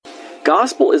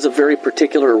gospel is a very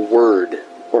particular word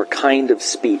or kind of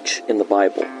speech in the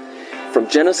Bible. From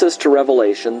Genesis to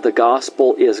Revelation, the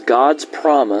gospel is God's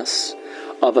promise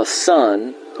of a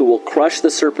son who will crush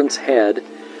the serpent's head,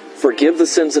 forgive the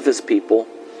sins of his people,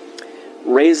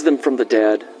 raise them from the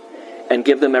dead, and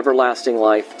give them everlasting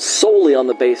life solely on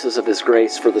the basis of his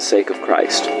grace for the sake of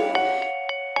Christ.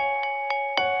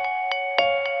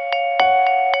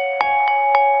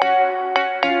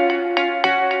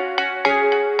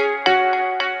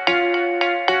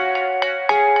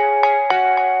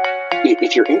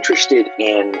 If you're interested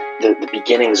in the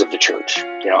beginnings of the church,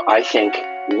 I think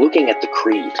looking at the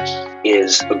creed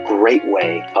is a great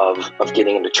way of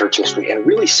getting into church history and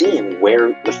really seeing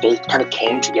where the faith kind of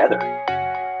came together.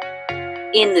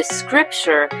 In the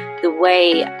scripture, the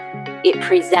way it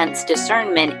presents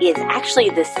discernment is actually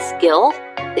the skill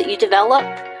that you develop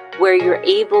where you're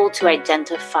able to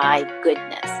identify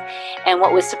goodness. And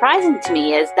what was surprising to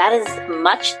me is that is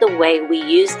much the way we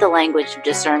use the language of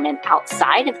discernment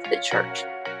outside of the church.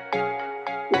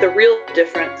 The real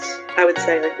difference, I would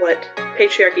say, like what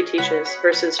patriarchy teaches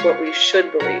versus what we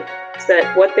should believe, is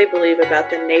that what they believe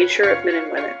about the nature of men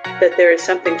and women, that there is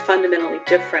something fundamentally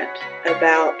different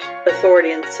about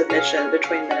authority and submission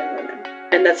between men and women.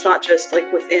 And that's not just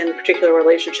like within particular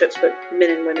relationships, but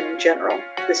men and women in general.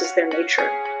 This is their nature.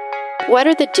 What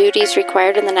are the duties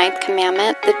required in the Ninth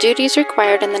Commandment? The duties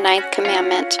required in the Ninth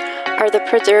Commandment are the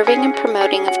preserving and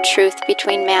promoting of truth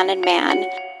between man and man.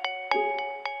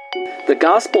 The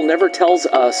gospel never tells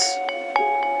us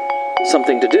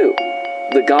something to do.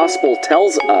 The gospel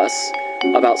tells us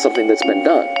about something that's been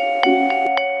done.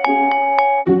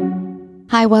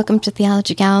 Hi, welcome to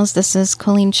Theology Gals. This is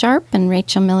Colleen Sharp, and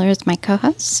Rachel Miller is my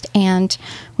co-host. And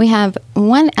we have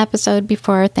one episode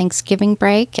before our Thanksgiving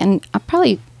break, and I'll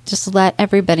probably just let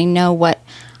everybody know what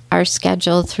our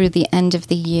schedule through the end of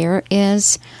the year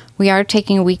is. We are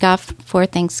taking a week off for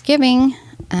Thanksgiving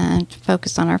and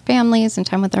focus on our families and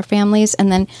time with our families.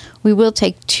 And then we will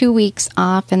take 2 weeks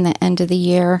off in the end of the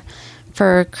year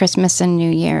for Christmas and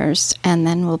New Year's. And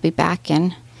then we'll be back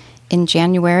in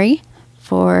January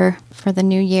for the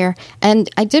new year. And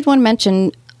I did want to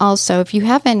mention also, if you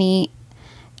have any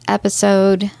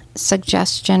episode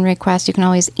suggestion requests, you can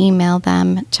always email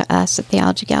them to us at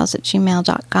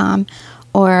theologygals@gmail.com,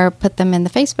 or put them in the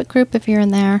Facebook group if you're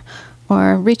in there,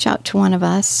 or reach out to one of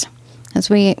us, as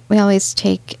we always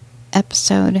take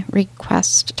episode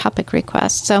requests, topic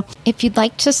requests. So if you'd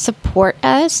like to support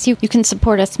us, you can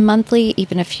support us monthly.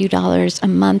 Even a few dollars a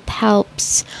month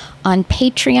helps on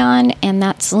Patreon, and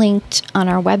that's linked on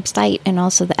our website and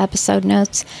also the episode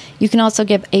notes. You can also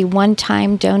give a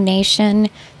one-time donation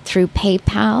through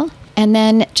PayPal. And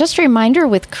then just a reminder,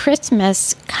 with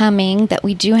Christmas coming, that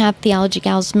we do have Theology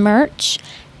Gals merch,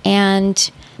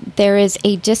 and there is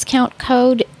a discount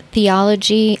code,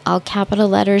 Theology, all capital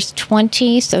letters,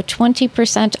 20, so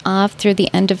 20% off through the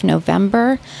end of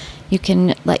November. You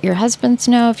can let your husbands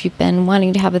know if you've been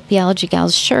wanting to have a Theology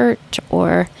Gals shirt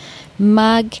or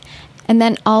mug. And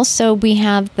then also we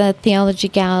have the Theology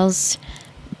Gals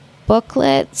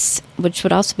booklets, which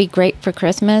would also be great for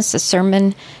Christmas. The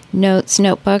sermon notes,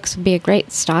 notebooks would be a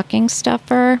great stocking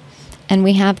stuffer. And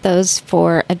we have those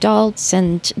for adults,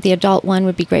 and the adult one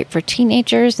would be great for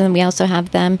teenagers. And we also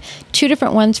have them, 2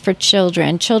 different ones for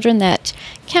children that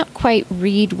can't quite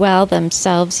read well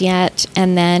themselves yet,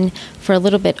 and then for a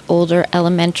little bit older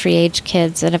elementary age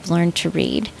kids that have learned to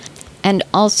read. And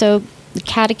also the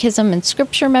catechism and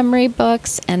scripture memory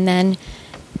books, and then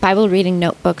Bible reading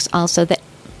notebooks also that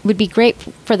would be great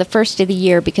for the first of the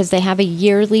year because they have a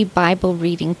yearly Bible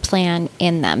reading plan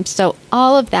in them. So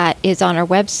all of that is on our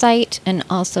website and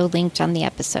also linked on the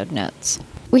episode notes.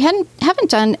 We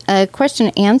haven't done a question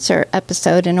and answer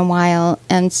episode in a while,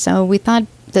 and so we thought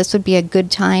this would be a good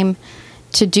time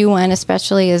to do one,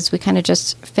 especially as we kind of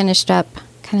just finished up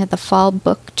kind of the fall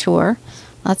book tour.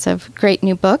 Lots of great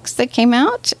new books that came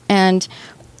out, and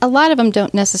a lot of them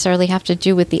don't necessarily have to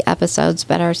do with the episodes,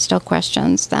 but are still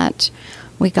questions that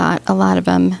we got a lot of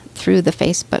them through the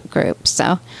Facebook group.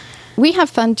 So we have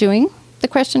fun doing the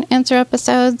question and answer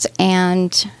episodes,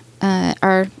 and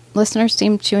our listeners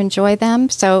seem to enjoy them.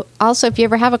 So also, if you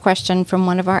ever have a question from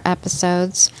one of our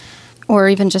episodes, or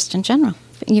even just in general,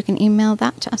 you can email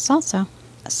that to us also.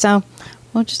 So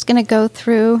we're just going to go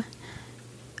through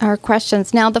our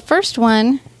questions. Now, the first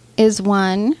one is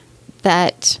one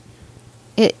that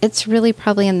it's really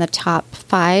probably in the top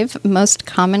 5 most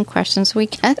common questions we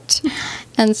get.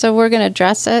 And so we're going to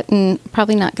address it, and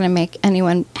probably not going to make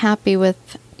anyone happy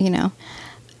with,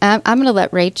 I'm going to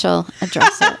let Rachel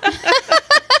address it.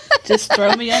 Just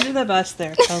throw me under the bus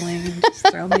there, Colleen. Just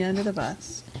throw me under the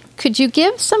bus. Could you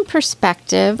give some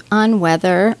perspective on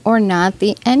whether or not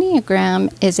the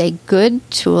Enneagram is a good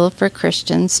tool for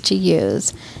Christians to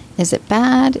use? Is it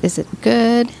bad? Is it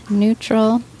good?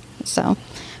 Neutral? So,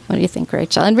 what do you think,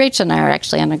 Rachel? And Rachel and I are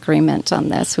actually in agreement on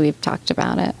this. We've talked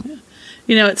about it.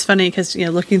 Yeah. It's funny because,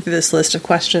 looking through this list of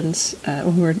questions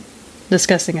when we were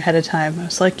discussing ahead of time, I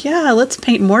was like, yeah, let's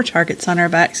paint more targets on our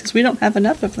backs because we don't have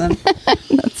enough of them.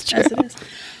 That's true. As it is.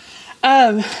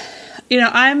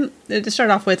 I'm, to start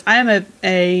off with, I'm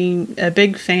a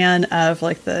big fan of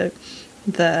like the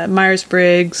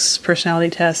Myers-Briggs personality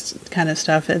test kind of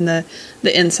stuff and the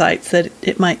insights that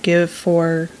it might give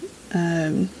for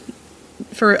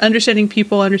understanding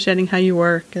people, understanding how you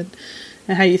work and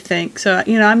how you think. So,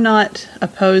 I'm not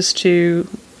opposed to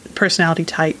personality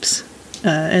types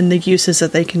and the uses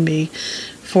that they can be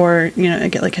for,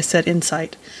 again, like I said,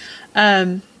 insight.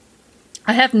 I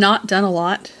have not done a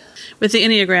lot with the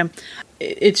Enneagram.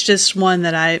 It's just one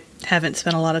that I haven't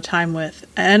spent a lot of time with.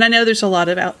 And I know there's a lot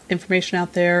of information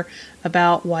out there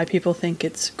about why people think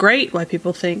it's great, why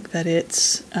people think that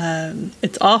it's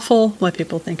awful, why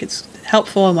people think it's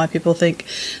helpful, and why people think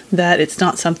that it's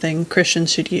not something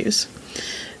Christians should use.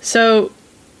 So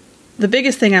the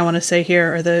biggest thing I want to say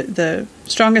here, or the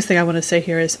strongest thing I want to say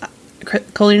here is,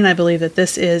 Colleen and I believe that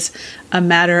this is a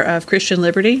matter of Christian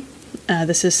liberty.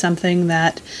 This is something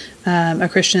that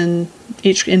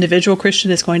each individual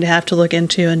Christian is going to have to look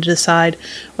into and decide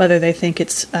whether they think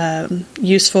it's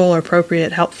useful or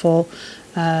appropriate, helpful,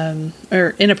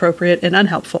 or inappropriate and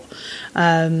unhelpful.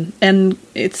 And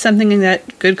it's something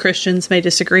that good Christians may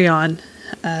disagree on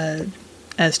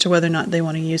as to whether or not they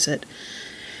want to use it.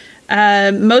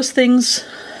 Most things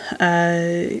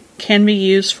can be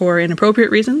used for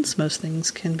inappropriate reasons. Most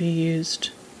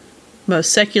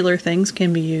secular things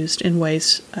can be used in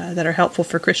ways that are helpful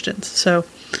for Christians. So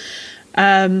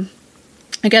I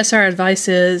guess our advice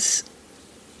is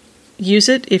use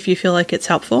it if you feel like it's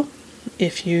helpful.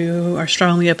 If you are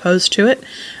strongly opposed to it,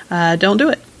 don't do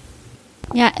it.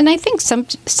 Yeah, and I think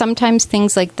sometimes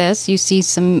things like this, you see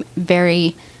some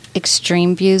very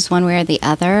extreme views one way or the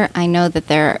other. I know that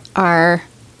there are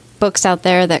books out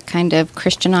there that kind of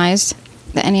Christianize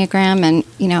the Enneagram, and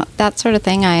that sort of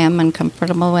thing I am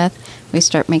uncomfortable with. We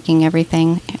start making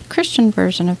everything a Christian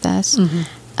version of this.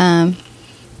 Mm-hmm.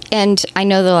 And I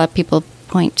know that a lot of people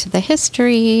point to the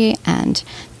history and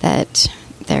that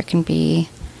there can be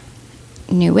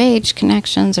New Age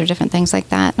connections or different things like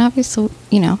that. And obviously,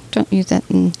 don't use it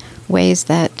in ways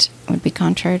that would be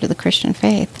contrary to the Christian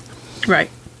faith. Right.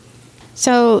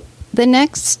 So the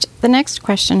next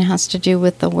question has to do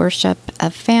with the worship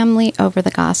of family over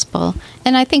the gospel.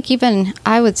 And I think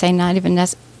I would say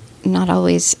not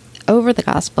always over the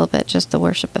gospel, but just the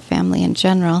worship of family in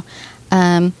general.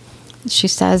 She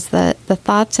says that the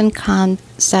thoughts and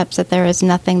concepts that there is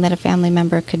nothing that a family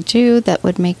member could do that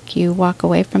would make you walk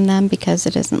away from them because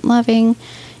it isn't loving.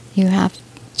 You have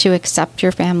to accept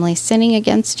your family sinning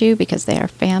against you because they are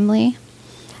family.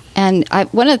 And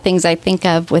one of the things I think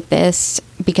of with this,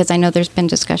 because I know there's been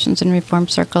discussions in Reform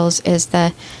circles, is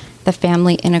the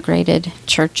family integrated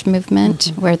church movement,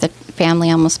 mm-hmm. where the family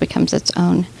almost becomes its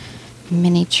own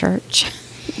mini church,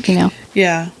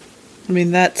 Yeah. I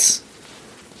mean, that's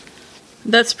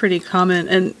pretty common.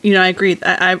 And, I agree.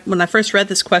 When I first read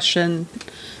this question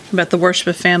about the worship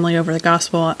of family over the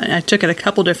gospel, I took it a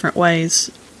couple different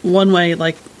ways. One way,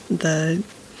 like the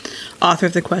author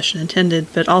of the question intended,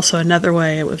 but also another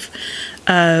way of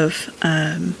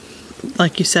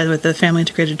like you said, with the family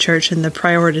integrated church and the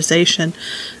prioritization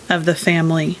of the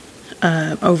family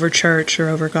over church or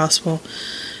over gospel,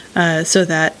 so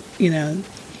that, again,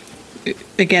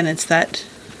 it's that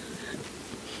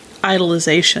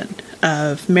idolization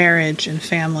of marriage and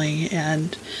family,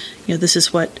 and this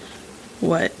is what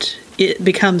it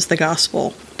becomes the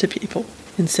gospel to people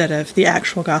instead of the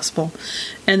actual gospel,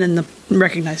 and then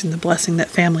recognizing the blessing that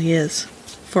family is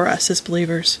for us as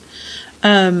believers.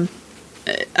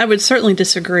 I would certainly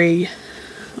disagree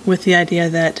with the idea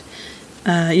that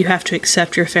you have to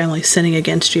accept your family sinning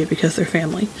against you because they're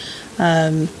family.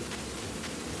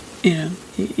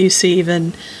 You see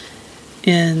even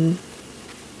in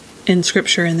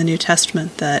Scripture in the New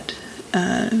Testament that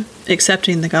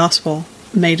accepting the gospel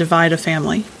may divide a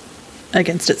family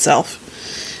against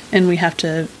itself, and we have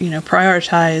to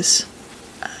prioritize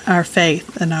our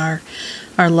faith and our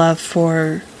love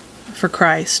for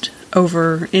Christ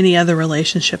over any other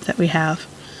relationship that we have,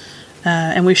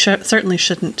 and we certainly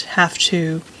shouldn't have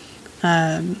to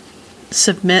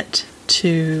submit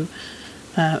to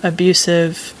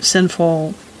abusive,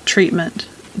 sinful treatment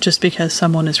just because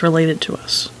someone is related to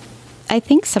us. I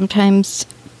think sometimes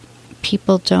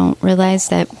people don't realize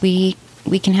that we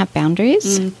can have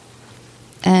boundaries,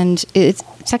 and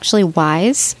it's actually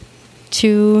wise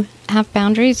to have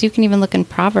boundaries. You can even look in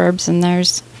Proverbs, and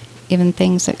there's even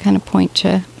things that kind of point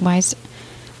to wise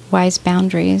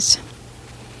boundaries.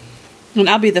 And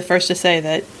I'll be the first to say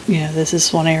that, this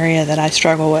is one area that I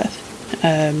struggle with,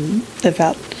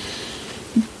 about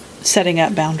setting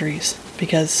up boundaries,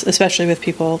 because especially with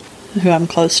people who I'm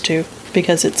close to,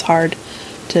 because it's hard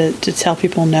to tell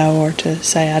people no, or to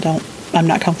say I'm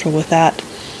not comfortable with that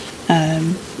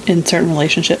in certain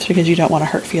relationships, because you don't want to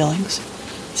hurt feelings.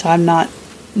 So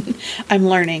I'm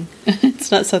learning.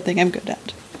 It's not something I'm good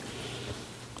at.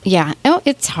 Yeah. Oh,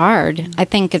 it's hard. I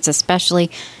think it's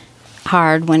especially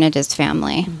hard when it is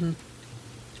family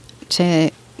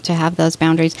to have those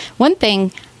boundaries. One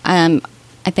thing I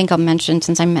think I'll mention,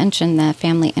 since I mentioned the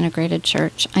Family Integrated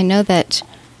Church, I know that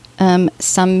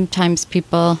sometimes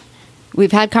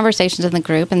we've had conversations in the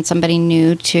group, and somebody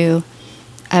new to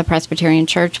a Presbyterian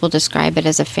church will describe it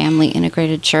as a family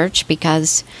integrated church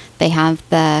because they have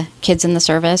the kids in the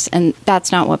service, and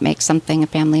that's not what makes something a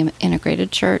family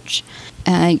integrated church.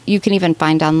 You can even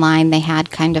find online, they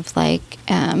had kind of like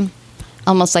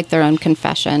almost like their own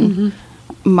confession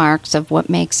marks of what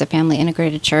makes a family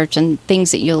integrated church, and things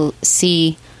that you'll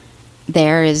see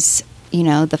there is,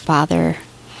 the father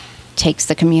takes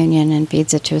the communion and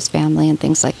feeds it to his family and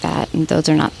things like that, and those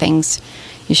are not things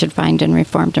you should find in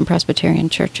Reformed and Presbyterian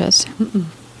churches.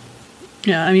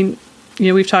 Yeah, I mean,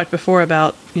 we've talked before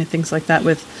about things like that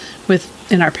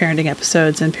with in our parenting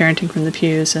episodes and parenting from the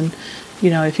pews, and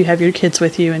if you have your kids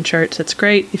with you in church, that's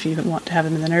great. If you even want to have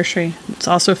them in the nursery, it's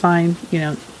also fine.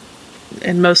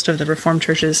 And most of the Reformed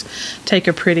churches take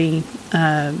a pretty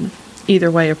either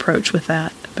way approach with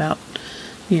that, about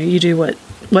you do what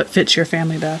fits your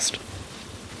family best.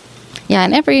 Yeah,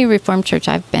 and every Reformed church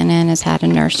I've been in has had a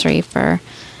nursery for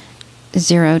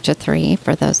 0 to 3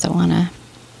 for those that want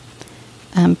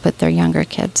to put their younger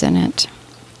kids in it.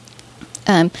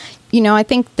 I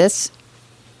think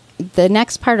the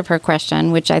next part of her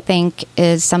question, which I think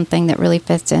is something that really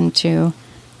fits into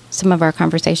some of our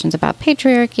conversations about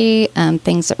patriarchy,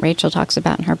 things that Rachel talks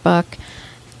about in her book,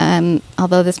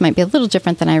 although this might be a little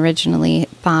different than I originally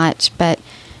thought, but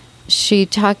she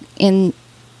talked in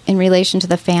relation to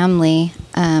the family,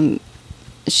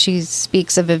 she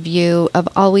speaks of a view of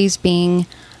always being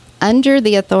under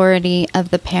the authority of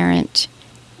the parent,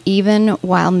 even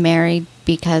while married,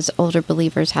 because older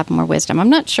believers have more wisdom. I'm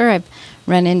not sure I've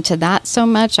run into that so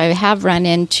much. I have run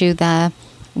into the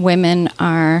women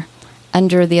are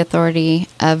under the authority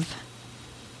of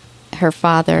her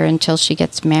father until she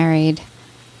gets married,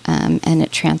 and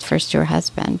it transfers to her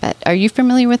husband. But are you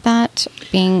familiar with that,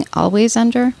 being always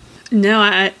under? No,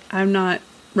 I'm not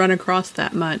run across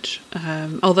that much.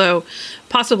 Although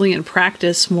possibly in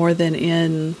practice more than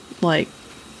in like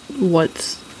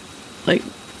what's like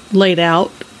laid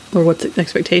out or what's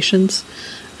expectations.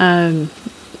 I'm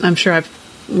sure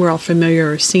we're all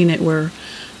familiar or seen it where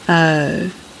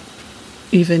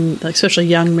even like especially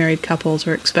young married couples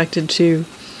are expected to,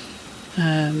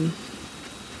 I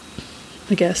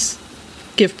guess,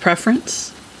 give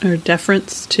preference or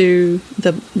deference to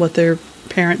what their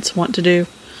parents want to do.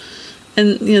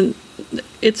 And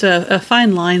it's a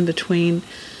fine line between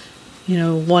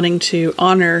wanting to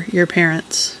honor your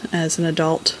parents as an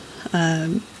adult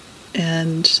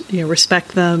and respect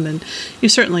them, and you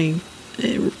certainly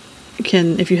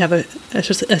can, if you have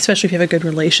especially if you have a good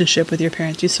relationship with your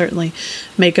parents, you certainly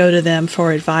may go to them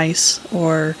for advice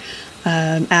or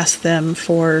ask them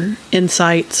for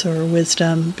insights or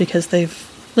wisdom because they've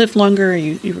lived longer.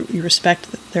 You respect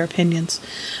their opinions,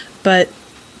 but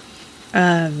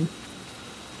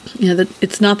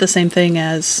it's not the same thing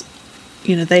as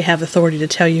they have authority to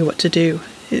tell you what to do.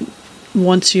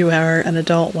 Once you are an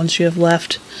adult, once you have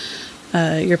left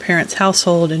your parents'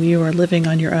 household and you are living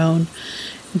on your own,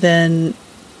 then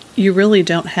you really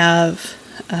don't have,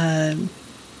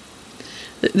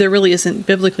 there really isn't,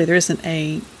 biblically, there isn't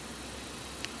a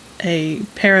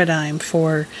paradigm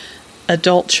for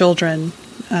adult children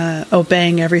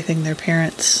obeying everything their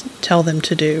parents tell them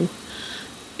to do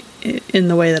in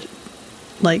the way that,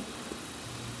 like,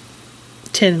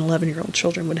 10 and 11-year-old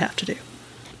children would have to do.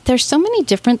 There's so many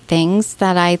different things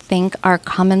that I think are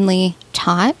commonly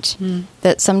taught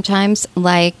that sometimes,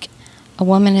 like, a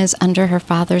woman is under her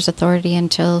father's authority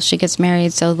until she gets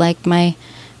married. So, like, my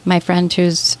friend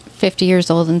who's 50 years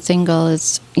old and single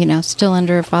is, still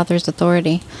under her father's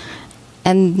authority.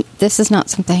 And this is not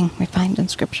something we find in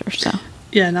Scripture, so.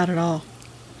 Yeah, not at all.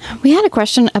 We had a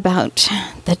question about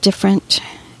the different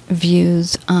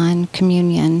views on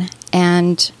communion,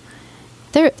 and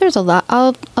There's a lot.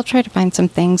 I'll try to find some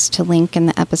things to link in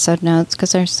the episode notes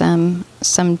because there's some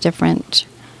different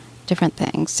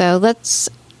things. So let's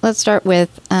start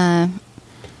with. I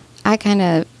kind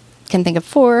of can think of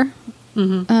four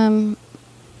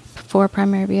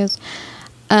primary views,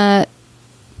 or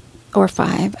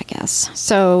five, I guess.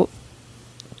 So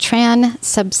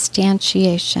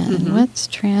transubstantiation. What's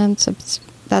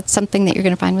that's something that you're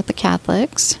going to find with the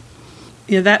Catholics.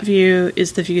 Yeah, that view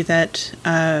is the view that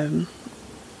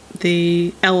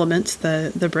the elements,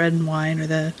 the bread and wine, or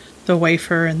the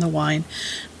wafer and the wine,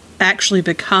 actually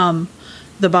become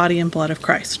the body and blood of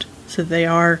Christ. So they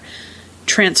are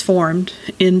transformed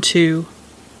into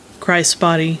Christ's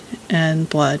body and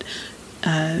blood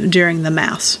during the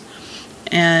Mass.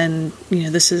 And,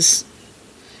 this is,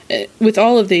 with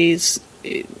all of these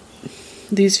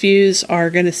views are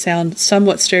going to sound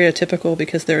somewhat stereotypical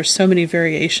because there are so many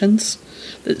variations.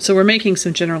 So we're making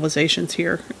some generalizations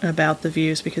here about the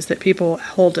views because that people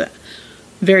hold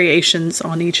variations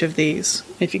on each of these.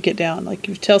 If you get down, like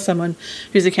you tell someone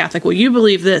who's a Catholic, well, you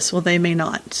believe this, well, they may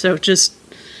not. So this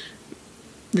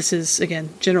is, again,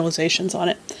 generalizations on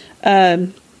it.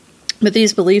 But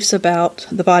these beliefs about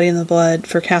the body and the blood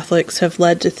for Catholics have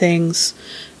led to things,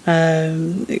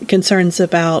 concerns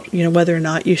about, whether or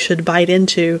not you should bite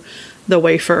into the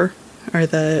wafer or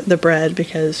the bread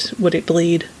because would it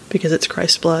bleed because it's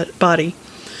Christ's body.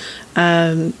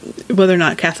 Whether or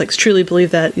not Catholics truly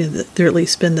believe that, there at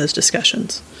least been those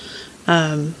discussions.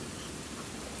 There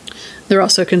are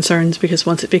also concerns because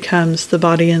once it becomes the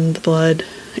body and the blood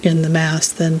in the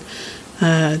Mass, then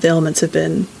the elements have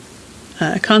been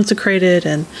consecrated,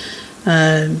 and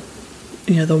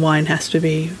the wine has to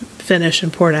be finished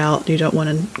and poured out. You don't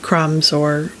want crumbs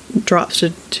or drops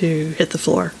to hit the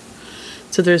floor.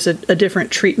 So there's a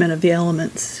different treatment of the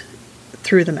elements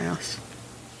through the Mass.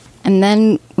 And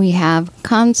then we have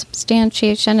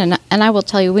consubstantiation, and I will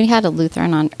tell you, we had a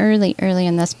Lutheran on early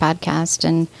in this podcast,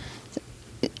 and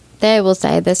they will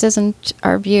say this isn't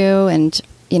our view, and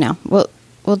we'll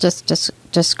just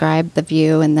describe the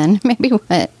view, and then maybe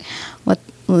what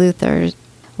Luther,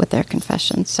 what their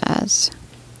confession says.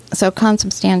 So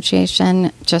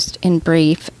consubstantiation, just in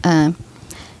brief,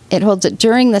 it holds that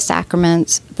during the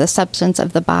sacraments, the substance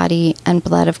of the body and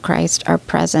blood of Christ are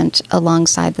present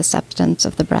alongside the substance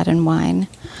of the bread and wine.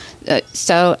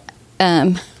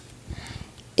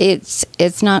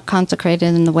 It's not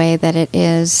consecrated in the way that it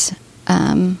is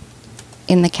in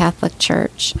the Catholic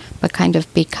Church, but kind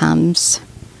of becomes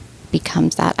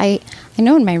that. I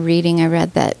know in my reading I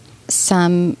read that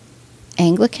some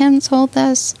Anglicans hold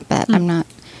this, but I'm not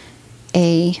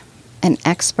an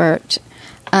expert.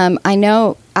 I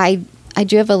know I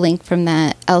do have a link from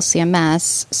the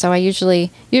LCMS, so I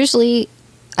usually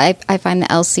I find the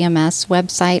LCMS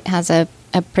website has a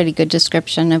pretty good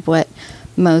description of what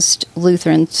most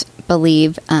Lutherans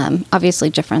believe. Obviously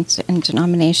difference in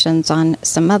denominations on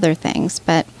some other things,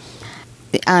 but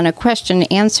on a question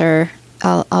and answer,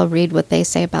 I'll read what they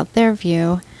say about their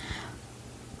view.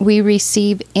 We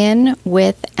receive in,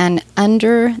 with, and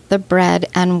under the bread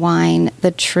and wine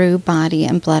the true body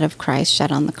and blood of Christ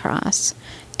shed on the cross.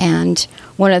 And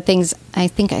one of the things I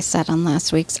think I said on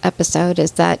last week's episode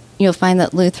is that you'll find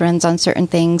that Lutherans on certain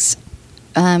things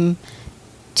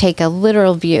take a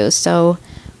literal view. So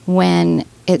when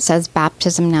it says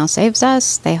baptism now saves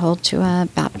us, they hold to a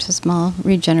baptismal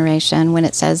regeneration. When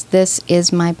it says this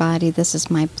is my body, this is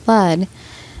my blood,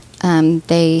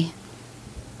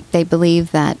 they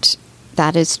believe that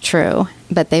is true,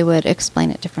 but they would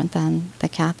explain it different than the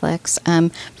Catholics.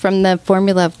 From the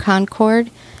Formula of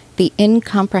Concord, the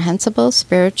incomprehensible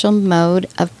spiritual mode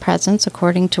of presence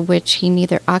according to which he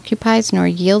neither occupies nor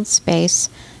yields space,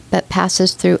 but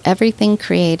passes through everything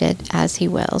created as he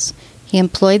wills. He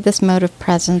employed this mode of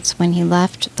presence when he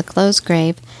left the closed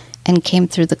grave and came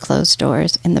through the closed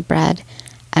doors in the bread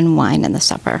and wine and the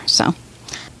supper. So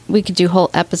we could do whole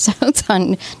episodes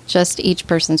on just each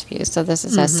person's view. So this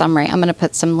is a summary. I'm going to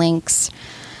put some links.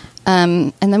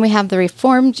 And then we have the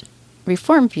Reformed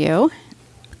view.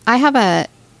 I have a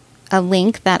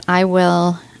link that I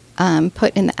will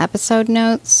put in the episode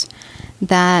notes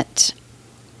that's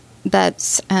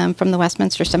from the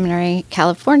Westminster Seminary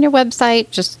California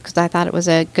website, just because I thought it was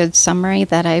a good summary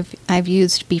that I've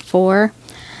used before.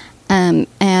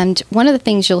 And one of the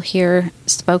things you'll hear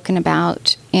spoken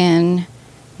about in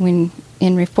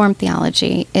Reformed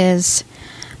theology is,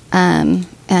 and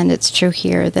it's true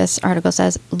here, this article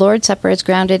says, Lord's Supper is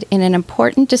grounded in an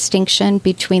important distinction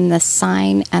between the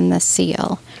sign and the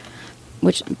seal,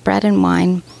 which bread and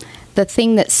wine, the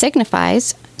thing that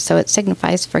signifies, so it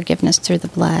signifies forgiveness through the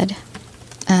blood,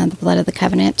 the blood of the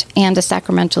covenant, and a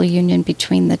sacramental union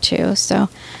between the two.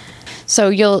 So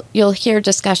you'll hear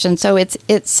discussion. So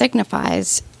it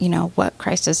signifies, what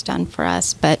Christ has done for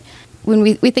us. But when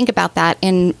we think about that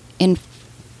in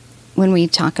when we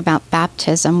talk about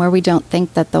baptism, where we don't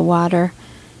think that the water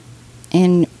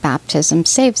in baptism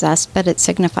saves us, but it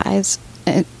signifies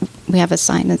we have a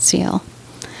sign and seal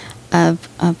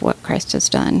of what Christ has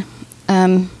done.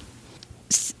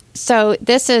 So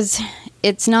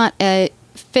it's not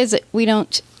we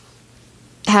don't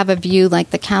have a view like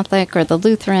the Catholic or the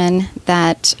Lutheran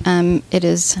that it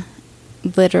is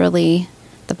literally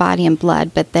the body and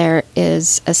blood, but there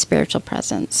is a spiritual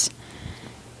presence.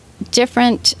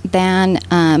 Different than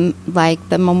like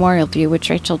the memorial view,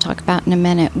 which Rachel will talk about in a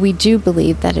minute, we do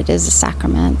believe that it is a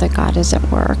sacrament, that God is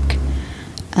at work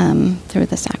through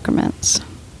the sacraments.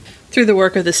 Through the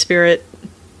work of the Spirit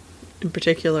in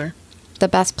particular. The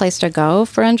best place to go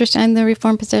for understanding the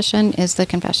Reformed position is the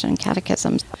Confession and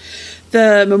Catechisms.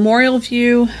 The memorial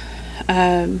view,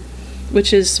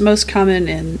 which is most common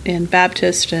in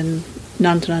Baptist and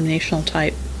non-denominational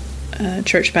type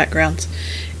church backgrounds,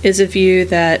 is a view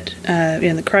that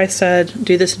that Christ said,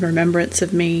 "Do this in remembrance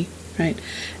of me," right?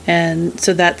 And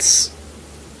so that's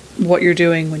what you're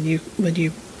doing when you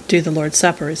do the Lord's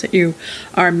Supper, is that you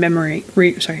are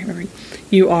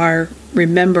you are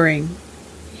remembering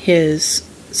His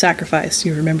sacrifice.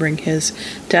 You're remembering His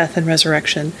death and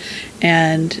resurrection,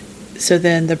 and so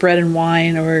then the bread and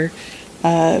wine, or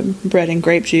bread and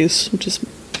grape juice, which is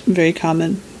very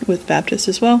common with Baptists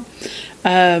as well,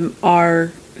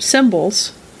 are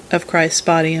symbols of Christ's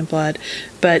body and blood,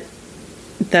 but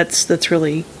that's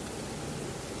really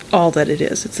all that it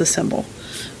is. It's a symbol.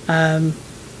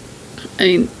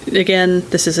 Again,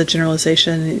 this is a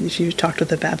generalization. If you talk to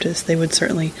the Baptists, they would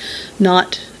certainly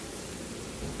not.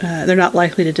 They're not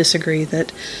likely to disagree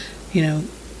that,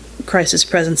 Christ is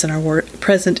present in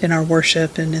our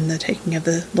worship and in the taking of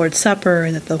the Lord's Supper,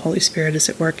 and that the Holy Spirit is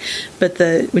at work. But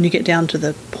when you get down to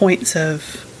the points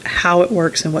of how it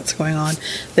works and what's going on,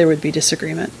 there would be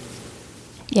disagreement.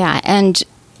 Yeah, and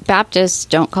Baptists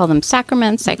don't call them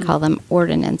sacraments; they call them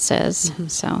ordinances. Mm-hmm.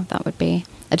 So that would be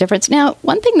a difference. Now,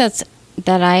 one thing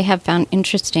that I have found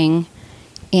interesting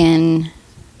in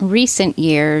recent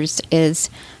years is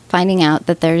finding out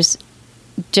that there's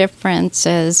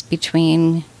differences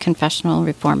between confessional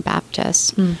Reformed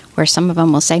Baptists, where some of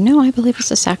them will say, "No, I believe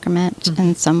it's a sacrament,"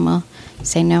 and some will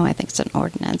say, "No, I think it's an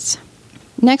ordinance."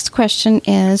 Next question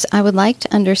is, I would like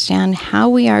to understand how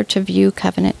we are to view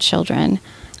covenant children.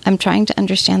 I'm trying to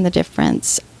understand the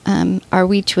difference. Are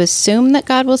we to assume that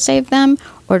God will save them,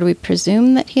 or do we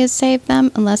presume that He has saved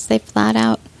them unless they flat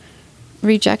out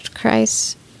reject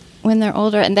Christ when they're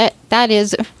older? And that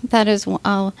is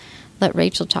I'll let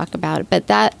Rachel talk about it, but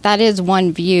that is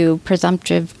one view,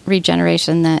 presumptive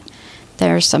regeneration, that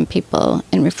there are some people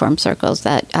in Reformed circles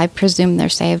that I presume they're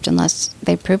saved unless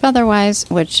they prove otherwise,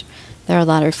 which there are a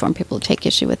lot of Reformed people who take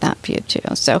issue with that view too.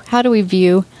 So how do we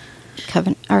view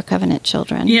our covenant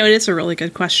children? It is a really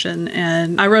good question.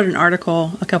 And I wrote an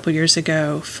article a couple years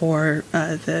ago for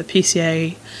the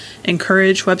PCA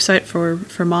Encourage website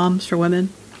for moms, for women.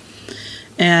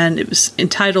 And it was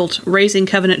entitled "Raising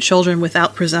Covenant Children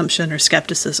Without Presumption or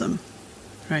Skepticism,"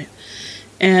 right?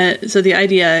 And so the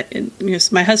idea,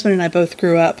 my husband and I both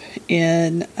grew up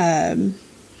in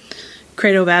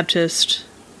Credo Baptist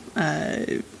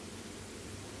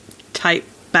type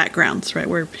backgrounds, right,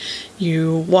 where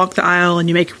you walk the aisle and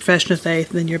you make a profession of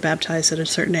faith, and then you're baptized at a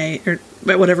certain age, or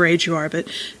at whatever age you are, but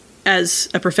as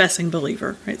a professing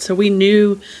believer, right? So we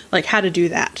knew how to do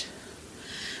that.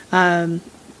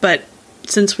 But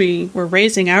since we were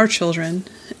raising our children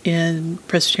in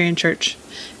Presbyterian Church,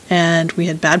 and we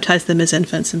had baptized them as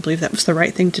infants and believed that was the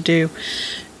right thing to do,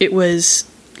 it was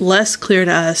less clear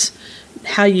to us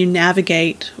how you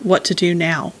navigate what to do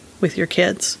now with your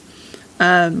kids.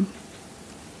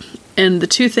 And the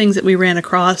two things that we ran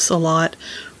across a lot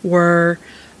were,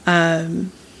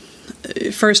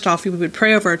 first off, we would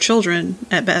pray over our children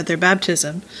at their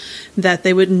baptism that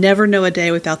they would never know a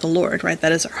day without the Lord, right?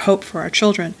 That is our hope for our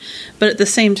children. But at the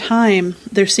same time,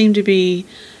 there seemed to be,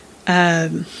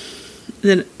 in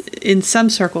some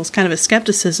circles, kind of a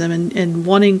skepticism and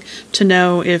wanting to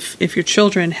know if your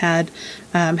children had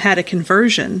had a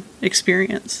conversion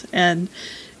experience. And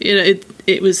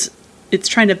it's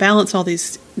trying to balance all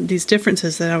these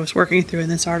differences that I was working through in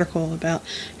this article about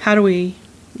how do we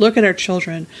look at our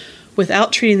children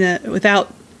without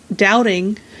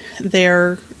doubting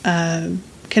their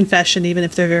confession, even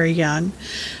if they're very young,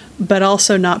 but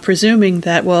also not presuming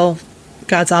that, well,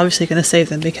 God's obviously going to save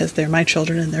them because they're my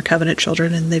children and they're covenant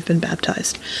children and they've been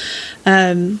baptized.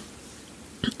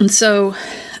 And so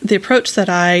the approach that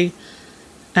I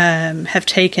have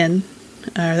taken,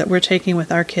 that we're taking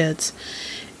with our kids,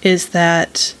 is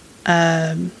that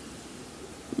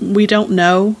we don't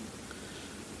know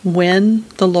when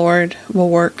the Lord will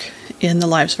work in the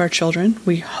lives of our children.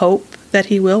 We hope that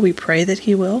He will. We pray that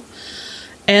He will.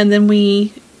 And then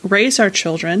we raise our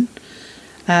children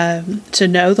to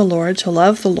know the Lord, to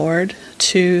love the Lord,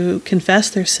 to confess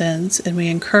their sins, and we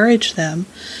encourage them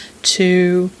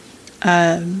to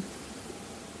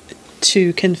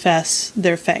confess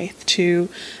their faith, to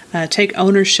take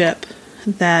ownership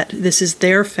that this is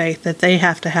their faith that they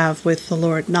have to have with the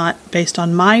Lord, not based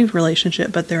on my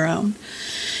relationship, but their own.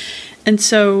 And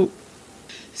so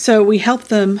we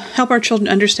help our children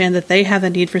understand that they have a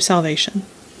need for salvation.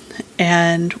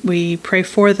 And we pray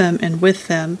for them and with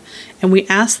them, and we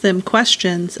ask them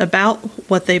questions about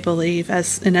what they believe.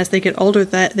 As they get older,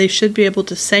 that they should be able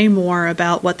to say more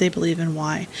about what they believe and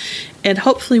why. And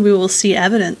hopefully we will see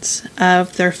evidence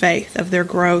of their faith, of their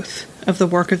growth, of the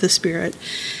work of the Spirit.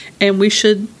 And we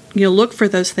should, look for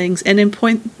those things and then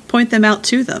point them out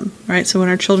to them, right? So when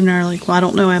our children are like, well, I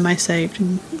don't know, am I saved?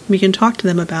 And we can talk to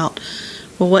them about,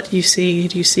 well, what do you see?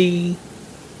 Do you see,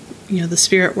 the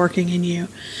Spirit working in you?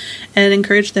 And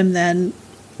encourage them then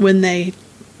when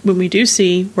we do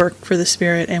see work for the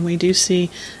Spirit and we do see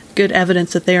good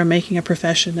evidence that they are making a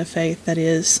profession of faith that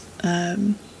is,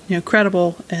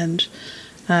 credible and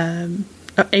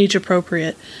age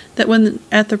appropriate, that when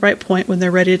at the right point, when they're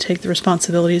ready to take the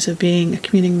responsibilities of being a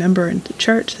communing member in the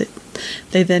church, that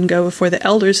they then go before the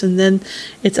elders, and then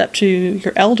it's up to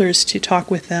your elders to talk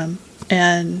with them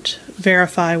and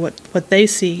verify what they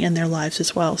see in their lives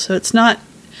as well. So it's not,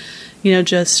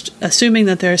 just assuming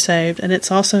that they're saved, and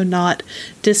it's also not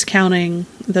discounting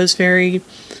those very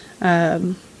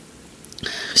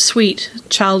sweet,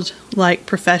 childlike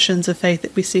professions of faith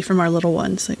that we see from our little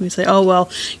ones. Like we say, oh, well,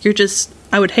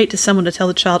 I would hate someone to tell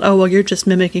the child, oh, well, you're just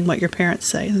mimicking what your parents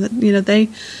say.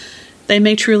 They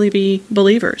may truly be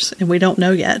believers, and we don't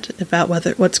know yet about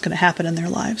what's going to happen in their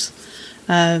lives.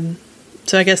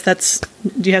 So I guess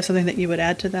do you have something that you would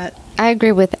add to that? I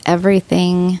agree with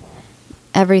everything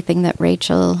that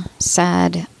Rachel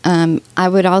said. I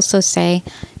would also say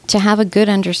to have a good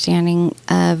understanding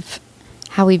of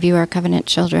how we view our covenant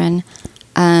children,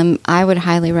 I would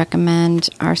highly recommend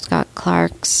R. Scott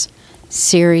Clark's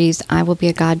series, I Will Be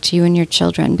a God to You and Your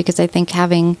Children, because I think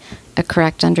having a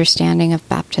correct understanding of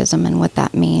baptism and what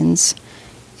that means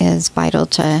is vital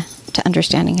to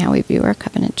understanding how we view our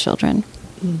covenant children.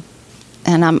 Mm.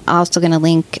 And I'm also going to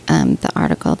link the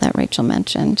article that Rachel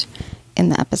mentioned in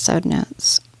the episode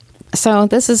notes. So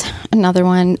this is another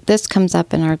one. This comes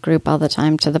up in our group all the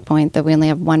time, to the point that we only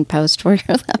have one post where you're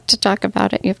allowed to talk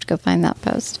about it. You have to go find that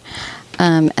post.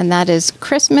 And that is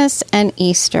Christmas and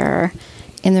Easter.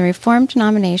 In the Reformed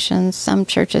denominations, some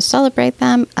churches celebrate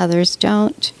them, others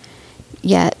don't.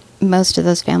 Yet most of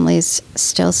those families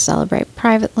still celebrate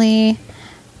privately.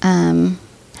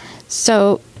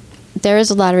 So there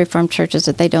is a lot of Reformed churches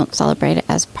that they don't celebrate it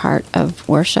as part of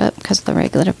worship because of the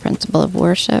regulative principle of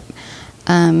worship.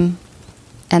 And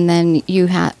then you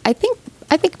have, I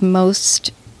think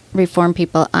most Reformed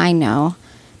people I know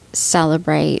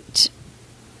celebrate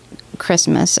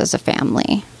Christmas as a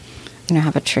family.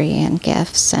 Have a tree and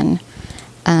gifts, and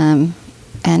I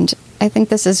think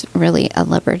this is really a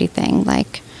liberty thing,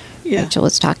 like Rachel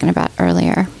was talking about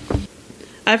earlier.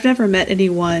 I've never met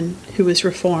anyone who was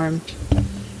Reformed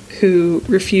who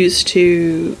refused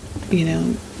to,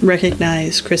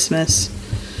 recognize Christmas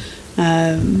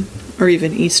or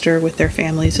even Easter with their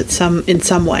families in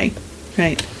some way,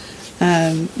 right?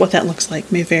 What that looks like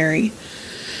may vary.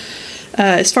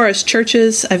 As far as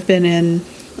churches, I've been in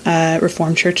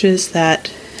Reformed churches that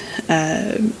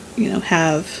have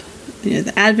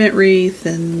the Advent wreath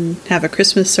and have a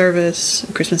Christmas service,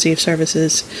 Christmas Eve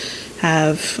services,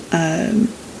 have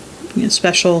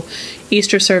special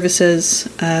Easter services,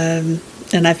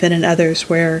 and I've been in others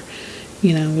where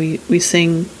we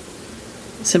sing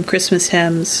some Christmas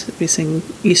hymns, we sing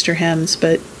Easter hymns,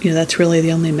 but that's really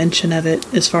the only mention of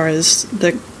it as far as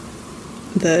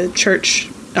the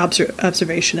church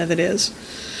observation of it is.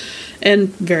 And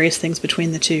various things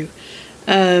between the two.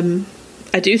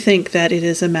 I do think that it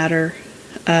is a matter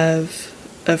of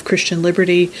Christian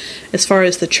liberty. As far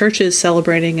as the churches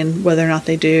celebrating and whether or not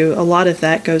they do, a lot of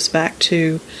that goes back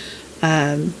to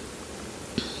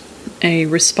a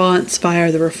response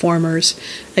by the reformers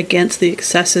against the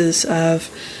excesses of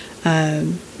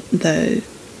the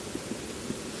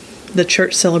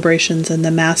church celebrations and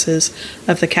the masses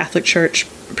of the Catholic Church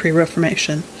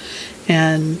pre-Reformation,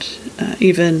 and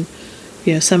even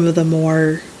some of the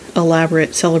more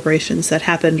elaborate celebrations that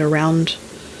happened around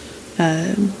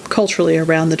culturally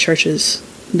around the churches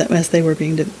that as they were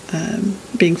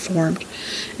being formed,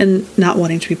 and not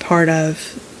wanting to be part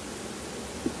of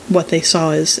what they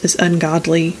saw as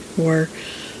ungodly or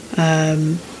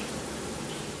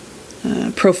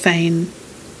profane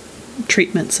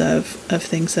treatments of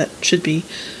things that should be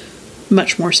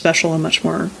much more special and much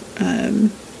more,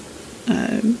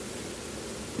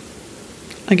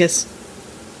 I guess,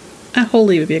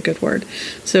 holy would be a good word.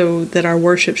 So that our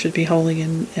worship should be holy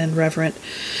and reverent.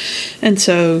 And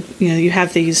so, you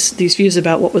have these views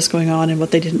about what was going on and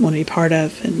what they didn't want to be part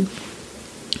of. And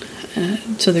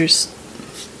so there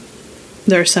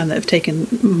are some that have taken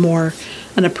more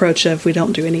an approach of, we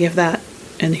don't do any of that,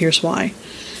 and here's why.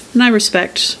 And I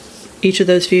respect each of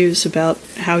those views about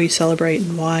how you celebrate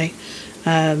and why.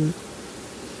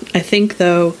 I think,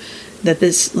 though, that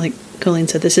this, like Colleen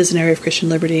said, this is an area of Christian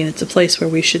liberty, and it's a place where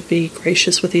we should be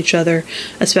gracious with each other,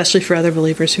 especially for other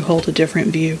believers who hold a different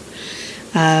view.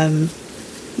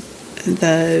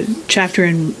 The chapter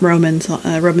in Romans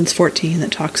 14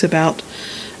 that talks about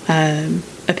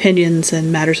opinions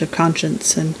and matters of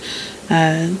conscience and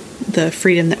the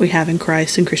freedom that we have in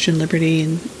Christ and Christian liberty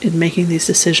in making these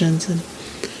decisions. And,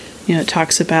 it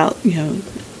talks about,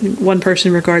 one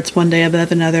person regards one day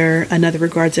above another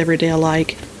regards every day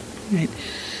alike. Right?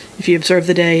 If you observe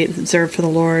the day, it's observed for the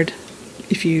Lord.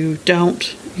 If you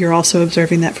don't, you're also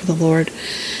observing that for the Lord.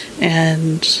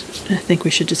 And I think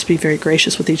we should just be very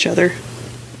gracious with each other.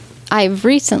 I've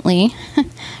recently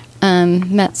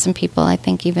met some people, I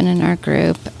think even in our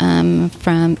group,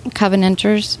 from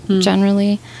Covenanters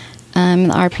generally,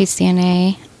 the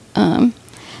RPCNA,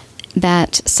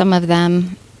 that some of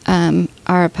them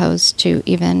are opposed to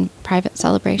even private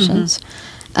celebrations.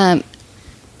 The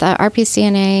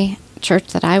RPCNA church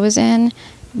that I was in,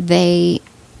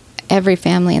 every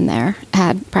family in there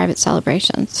had private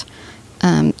celebrations.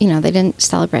 They didn't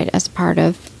celebrate as part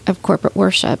of corporate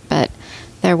worship, but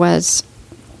there was,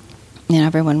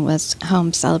 everyone was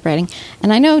home celebrating.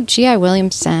 And I know G.I.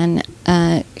 Williamson,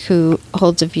 who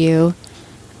holds a view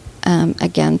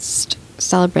against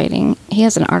celebrating, he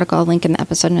has an article, I'll link in the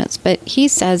episode notes, but he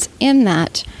says in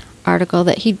that article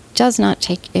that he does not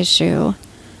take issue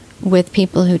with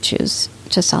people who choose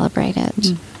to celebrate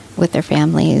it with their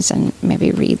families and maybe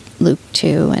read Luke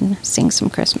 2 and sing some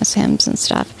Christmas hymns and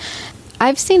stuff.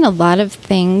 I've seen a lot of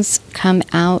things come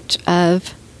out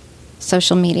of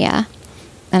social media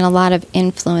and a lot of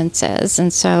influences.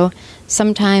 And so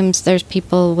sometimes there's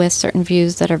people with certain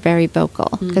views that are very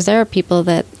vocal, because there are people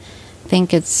that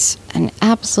think it's an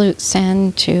absolute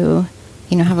sin to,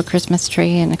 have a Christmas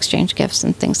tree and exchange gifts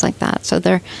and things like that. So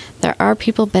there are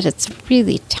people, but it's a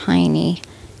really tiny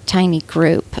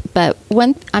group. But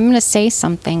I'm going to say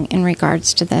something in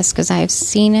regards to this, because I've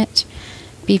seen it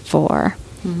before.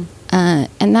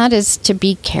 And that is to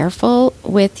be careful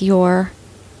with your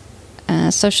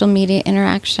social media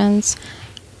interactions.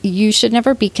 You should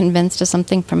never be convinced of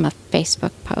something from a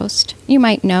Facebook post. You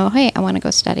might know, hey, I want to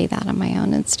go study that on my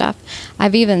own and stuff.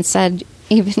 I've even said,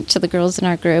 even to the girls in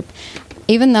our group,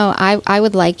 even though I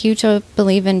would like you to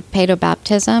believe in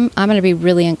paedobaptism, I'm going to be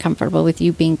really uncomfortable with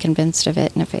you being convinced of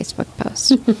it in a Facebook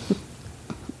post.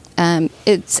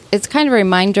 It's kind of a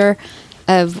reminder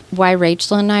of why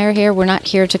Rachel and I are here. We're not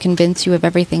here to convince you of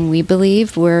everything we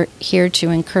believe. We're here to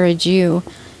encourage you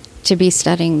to be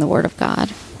studying the Word of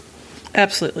God.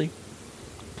 Absolutely.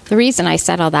 The reason I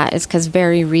said all that is because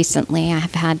very recently I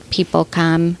have had people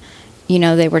come,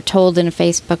 they were told in a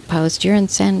Facebook post, you're in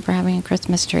sin for having a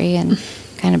Christmas tree, and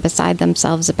kind of beside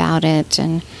themselves about it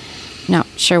and not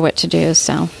sure what to do.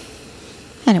 So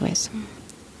anyways.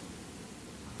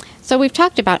 So we've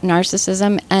talked about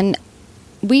narcissism, and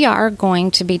we are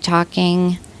going to be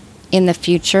talking in the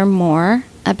future more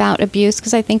about abuse,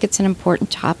 because I think it's an important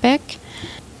topic.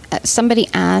 Somebody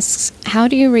asks, how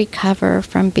do you recover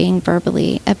from being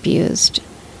verbally abused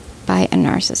by a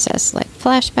narcissist? Like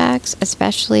flashbacks,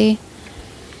 especially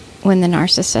when the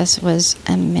narcissist was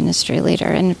a ministry leader.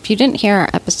 And if you didn't hear our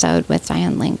episode with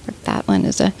Diane Langford, that one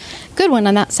is a good one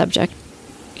on that subject.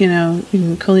 Colleen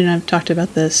and I have talked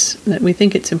about this, that we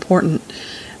think it's important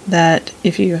that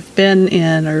if you have been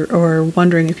in or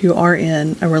wondering if you are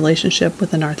in a relationship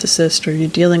with a narcissist, or you're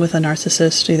dealing with a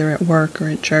narcissist either at work or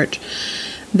at church,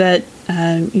 that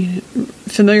you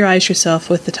familiarize yourself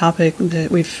with the topic.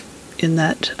 That in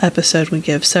that episode, we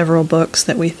give several books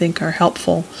that we think are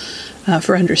helpful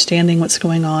for understanding what's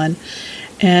going on.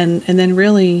 And then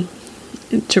really,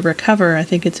 to recover, I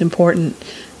think it's important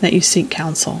that you seek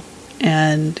counsel.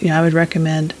 And I would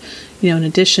recommend in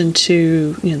addition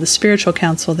to the spiritual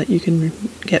counsel that you can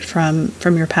get from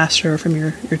your pastor or from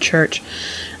your church,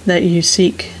 that you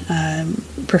seek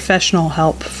professional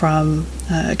help from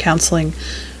counseling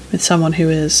with someone who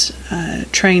is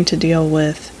trained to deal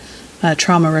with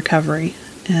trauma recovery,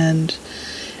 and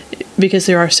because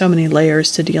there are so many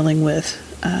layers to dealing with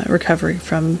recovery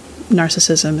from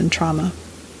narcissism and trauma.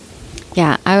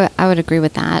 Yeah, I would agree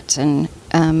with that. And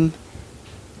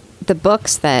the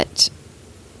books that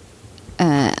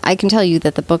I can tell you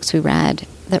that the books we read,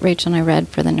 that Rachel and I read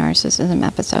for the narcissism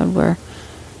episode, were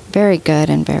very good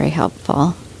and very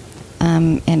helpful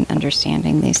in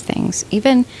understanding these things.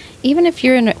 Even if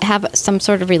you have some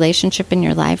sort of relationship in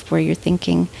your life where you're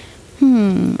thinking,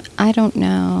 I don't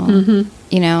know,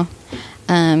 you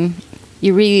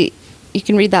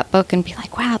can read that book and be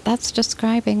like, wow, that's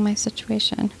describing my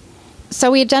situation. So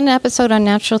we had done an episode on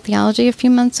natural theology a few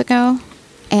months ago,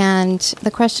 and the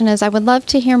question is, I would love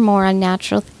to hear more on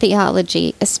natural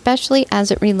theology, especially as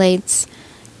it relates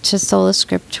to sola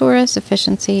scriptura,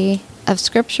 sufficiency of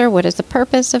Scripture. What is the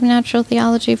purpose of natural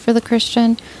theology for the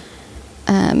Christian?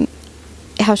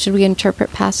 How should we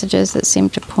interpret passages that seem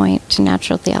to point to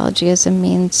natural theology as a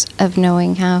means of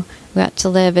knowing how we ought to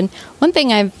live? And one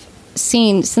thing I've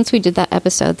seen since we did that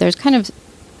episode, there's kind of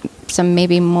some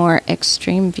maybe more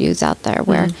extreme views out there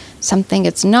where some think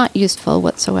it's not useful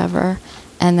whatsoever,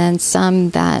 and then some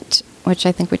that, which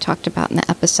I think we talked about in the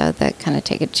episode, that kind of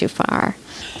take it too far.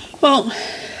 Well,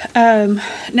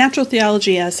 natural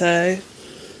theology as a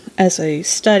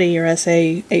study, or as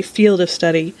a field of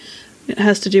study, it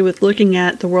has to do with looking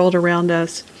at the world around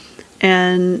us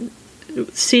and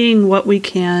seeing what we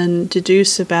can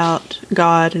deduce about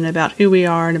God and about who we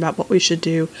are and about what we should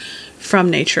do from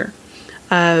nature.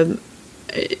 And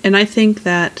I think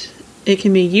that it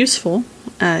can be useful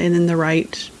and in the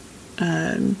right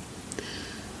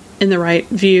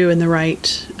view, in the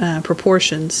right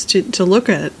proportions, to look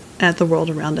at the world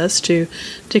around us, to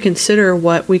consider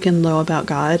what we can know about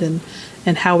God and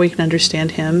how we can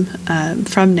understand Him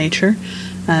from nature.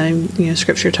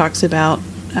 Scripture talks about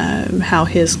how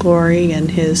His glory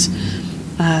and His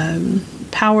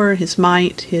power, His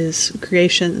might, His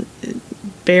creation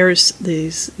bears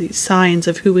these signs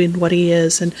of who and what He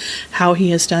is and how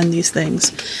He has done these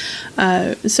things.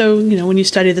 So when you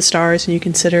study the stars and you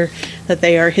consider that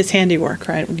they are His handiwork,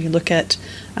 right? When you look at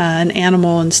an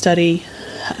animal and study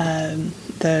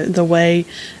the way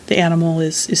the animal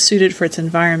is suited for its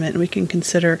environment, we can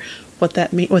consider what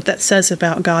that says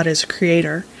about God as a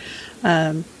creator.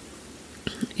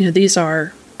 These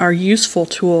are useful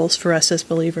tools for us as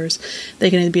believers.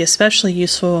 They can be especially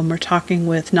useful when we're talking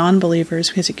with non-believers,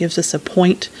 because it gives us a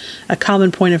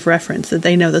common point of reference, that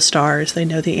they know the stars, they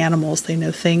know the animals, they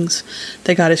know things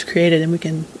that God has created, and we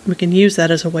can use that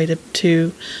as a way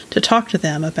to talk to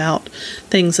them about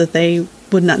things that they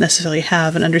would not necessarily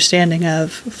have an understanding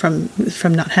of from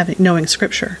not knowing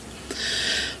Scripture.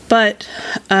 But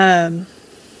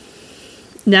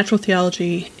natural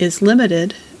theology is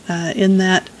limited in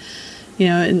that,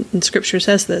 and Scripture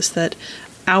says this, that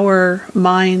our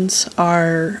minds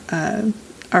are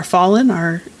fallen,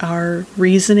 our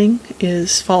reasoning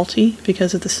is faulty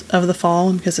because of the fall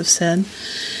and because of sin,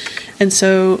 and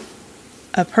so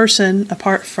a person,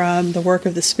 apart from the work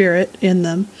of the Spirit in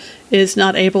them, is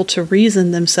not able to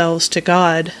reason themselves to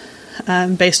God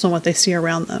based on what they see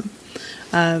around them.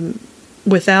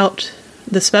 Without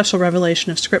the special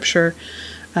revelation of Scripture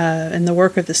and the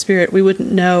work of the Spirit, we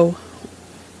wouldn't know,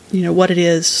 what it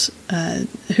is,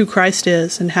 who Christ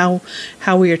is, and how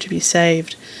we are to be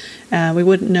saved. We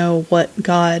wouldn't know what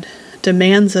God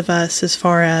demands of us as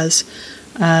far as,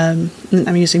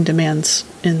 I'm using demands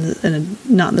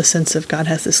not in the sense of God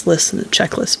has this list and a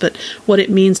checklist, but what it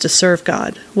means to serve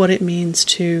God, what it means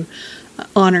to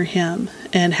honor Him,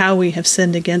 and how we have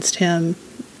sinned against Him.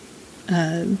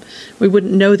 We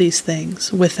wouldn't know these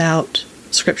things without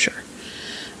Scripture.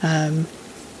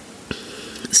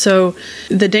 So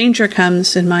the danger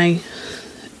comes, in my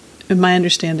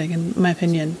understanding, in my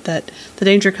opinion, that the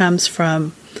danger comes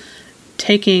from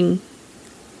taking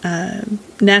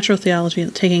natural theology,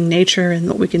 taking nature and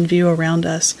what we can view around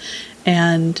us,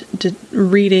 and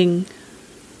reading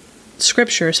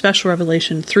Scripture, special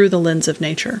revelation, through the lens of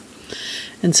nature.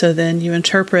 And so then you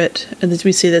interpret, and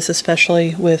we see this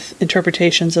especially with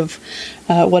interpretations of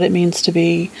what it means to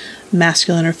be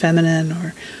masculine or feminine,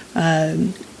 or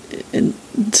in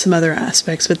some other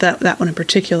aspects, but that one in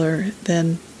particular,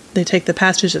 then they take the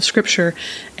passages of Scripture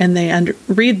and they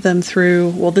read them through,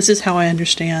 well, this is how I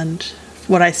understand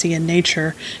what I see in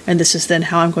nature, and this is then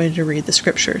how I'm going to read the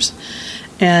Scriptures.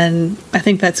 And I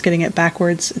think that's getting it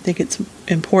backwards. I think it's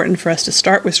important for us to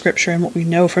start with Scripture and what we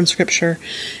know from Scripture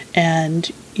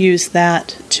and use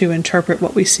that to interpret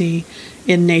what we see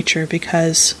in nature,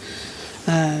 because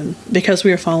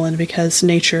we are fallen, because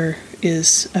nature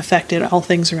is affected, all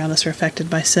things around us are affected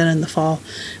by sin and the fall,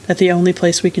 that the only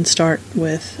place we can start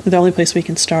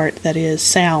that is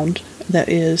sound, that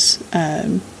is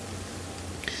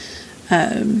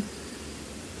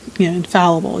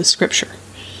infallible, is Scripture.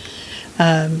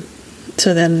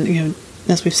 So then,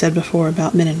 as we've said before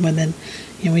about men and women,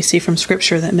 we see from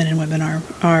Scripture that men and women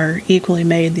are equally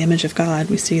made in the image of God.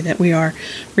 We see that we are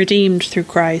redeemed through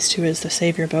Christ, who is the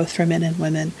Savior both for men and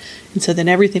women. And so then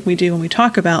everything we do when we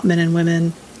talk about men and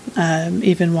women,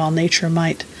 even while nature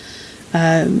might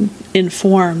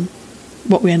inform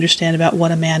what we understand about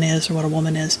what a man is or what a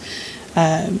woman is,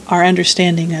 our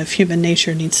understanding of human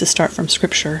nature needs to start from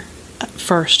Scripture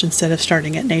first instead of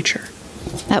starting at nature.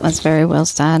 That was very well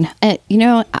said.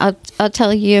 I'll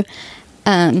tell you,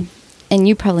 and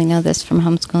you probably know this from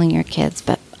homeschooling your kids,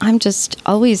 but I'm just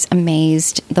always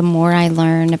amazed the more I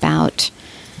learn about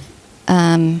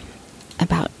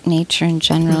nature in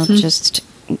general, just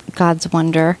God's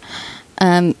wonder,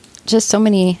 just so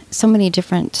many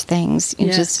different things.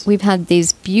 Yes. We've had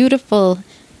these beautiful,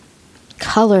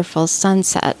 colorful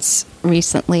sunsets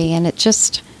recently, and it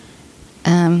just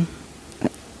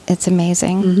it's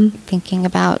amazing thinking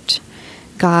about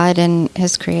God and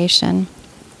His creation.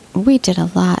 We did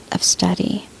a lot of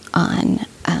study on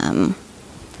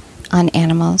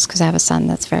animals because I have a son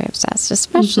that's very obsessed,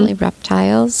 especially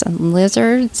reptiles and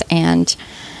lizards. And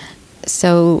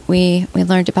so we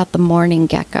learned about the mourning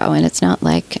gecko, and it's not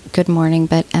like good morning,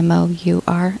 but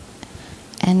MOURNING.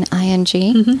 And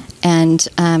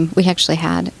we actually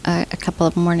had a couple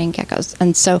of mourning geckos.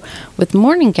 And so with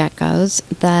mourning geckos,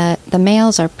 the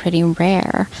males are pretty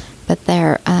rare, but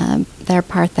they're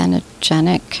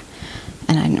parthenogenic.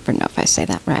 And I never know if I say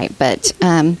that right, but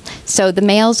so the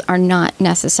males are not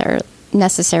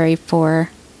necessary for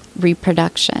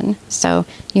reproduction. So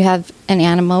you have an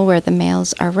animal where the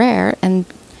males are rare, and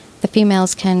the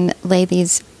females can lay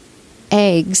these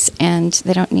eggs, and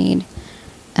they don't need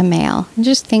a male. And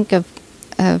just think of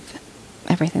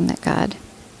everything that God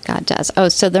does. Oh,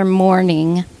 so they're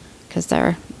mourning because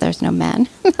there's no men.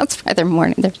 That's why they're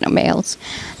mourning. There's no males.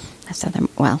 So I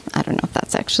don't know if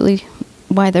that's actually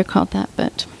why they're called that,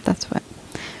 but that's what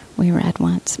we read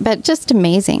once. But just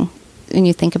amazing when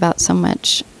you think about so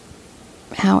much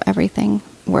how everything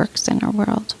works in our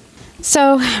world.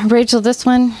 So, Rachel, this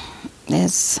one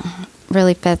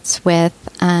really fits with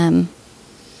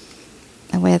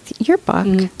your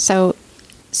book. So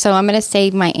I'm going to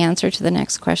say my answer to the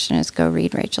next question is go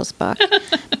read Rachel's book.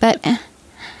 But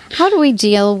how do we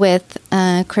deal with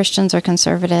Christians or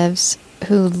conservatives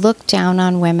who look down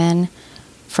on women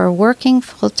for working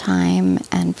full-time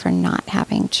and for not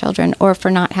having children, or for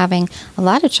not having a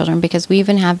lot of children? Because we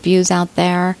even have views out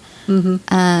there,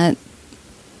 that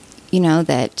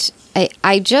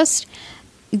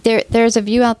there's a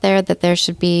view out there that there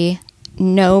should be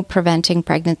no preventing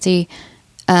pregnancy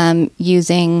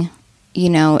using,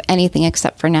 anything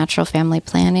except for natural family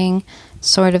planning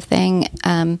sort of thing.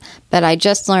 But I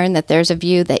just learned that there's a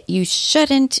view that you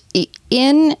shouldn't,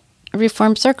 in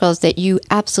Reformed circles, that you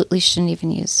absolutely shouldn't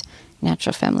even use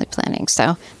natural family planning.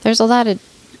 So there's a lot of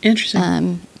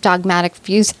interesting dogmatic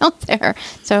views out there.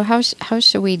 So how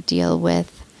should we deal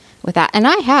with that? And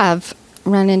I have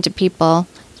run into people,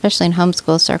 especially in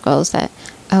homeschool circles, that,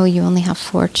 you only have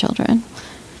 4 children.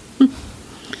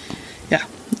 Yeah.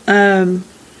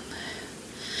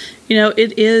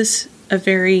 It is a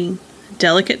very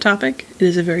delicate topic. It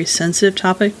is a very sensitive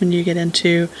topic when you get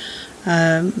into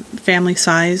family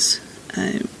size.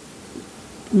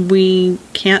 We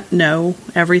can't know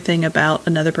everything about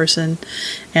another person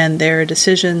and their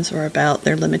decisions or about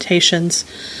their limitations.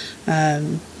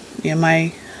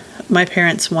 My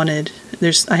parents wanted,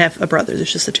 I have a brother,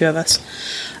 there's just the 2 of us.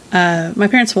 My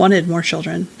parents wanted more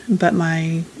children, but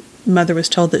my mother was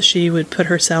told that she would put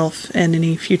herself and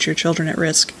any future children at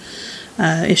risk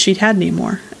if she'd had any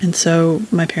more. And so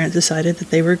my parents decided that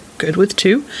they were good with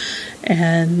 2,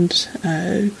 and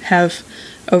have,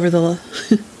 over the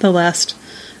last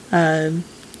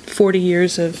 40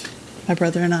 years of my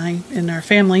brother and I in our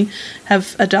family,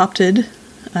 have adopted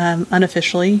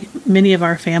unofficially many of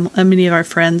our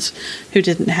friends who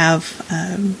didn't have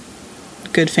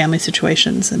good family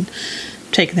situations, and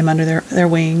taken them under their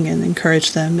wing and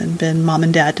encouraged them and been mom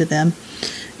and dad to them.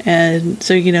 And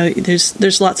so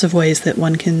there's lots of ways that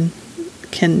one can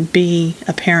be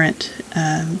a parent,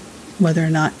 whether or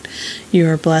not you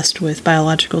are blessed with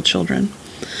biological children.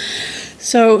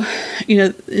 So,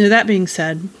 that being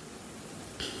said,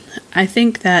 I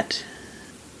think that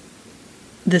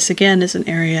this again is an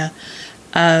area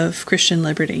of Christian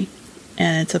liberty,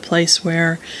 and it's a place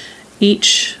where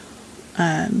each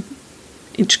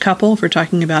couple, if we're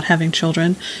talking about having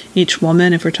children, each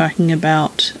woman, if we're talking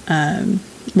about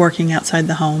working outside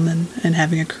the home and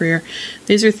having a career,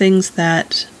 these are things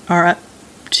that are up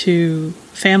to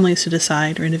families to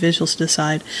decide or individuals to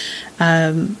decide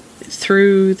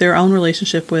through their own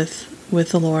relationship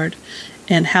with the Lord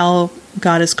and how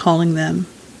God is calling them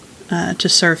to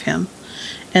serve Him.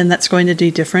 And that's going to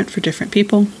be different for different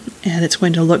people, and it's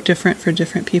going to look different for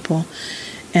different people.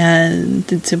 And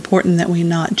it's important that we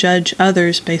not judge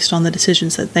others based on the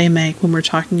decisions that they make when we're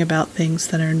talking about things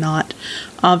that are not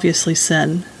obviously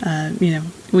sin.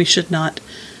 We should not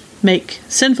make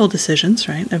sinful decisions,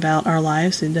 right, about our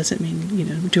lives. It doesn't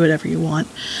mean, do whatever you want.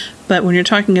 But when you're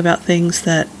talking about things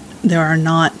that there are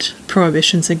not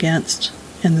prohibitions against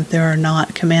and that there are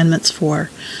not commandments for,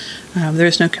 there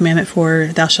is no commandment for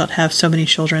thou shalt have so many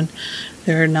children.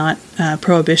 There are not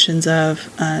prohibitions of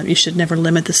you should never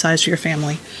limit the size of your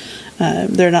family.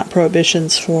 There are not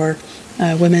prohibitions for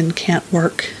women can't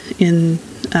work in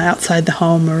outside the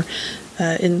home or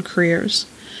in careers.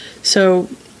 So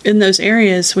in those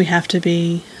areas, we have to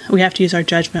use our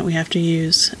judgment. We have to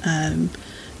use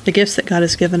the gifts that God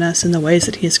has given us in the ways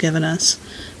that He has given us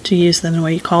to use them the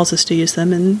way He calls us to use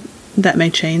them, and that may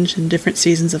change in different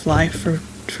seasons of life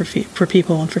for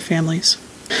people and for families.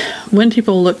 When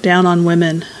people look down on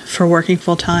women for working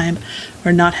full time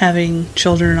or not having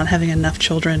children or not having enough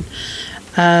children,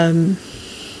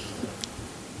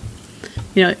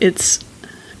 it's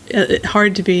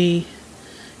hard to be.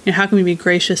 How can we be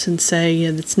gracious and say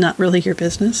it's not really your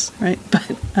business, right?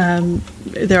 But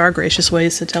there are gracious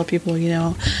ways to tell people,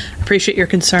 appreciate your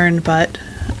concern, but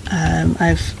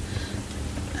I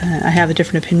have a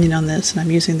different opinion on this, and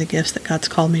I'm using the gifts that God's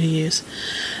called me to use.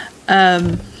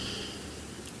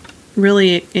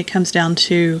 Really, it comes down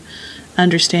to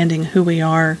understanding who we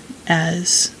are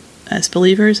as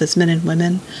believers, as men and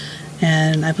women,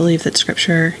 and I believe that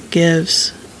Scripture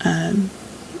gives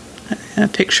a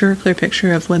clear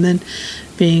picture of women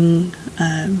being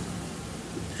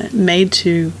made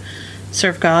to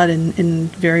serve God in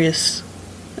various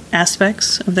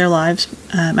aspects of their lives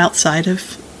outside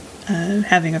of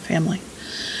having a family.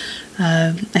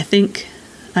 I think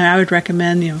I would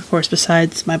recommend, of course,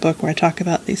 besides my book where I talk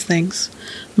about these things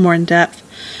more in depth,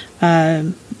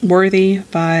 Worthy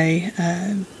by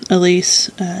Elise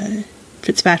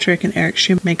Fitzpatrick and Eric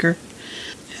Shoemaker.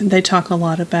 They talk a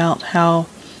lot about how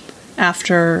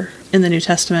after, in the New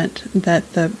Testament,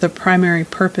 that the primary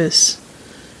purpose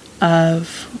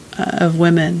of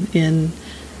women in,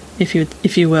 if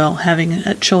you will, having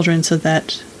children so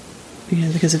that,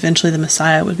 because eventually the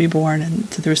Messiah would be born,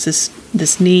 and so there was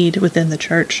this need within the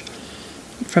church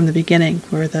from the beginning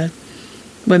for the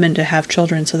women to have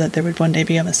children so that there would one day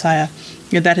be a Messiah.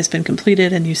 That has been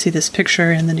completed, and you see this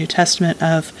picture in the New Testament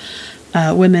of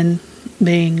women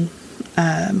being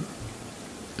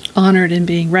honored and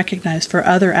being recognized for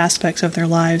other aspects of their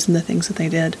lives and the things that they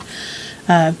did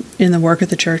in the work of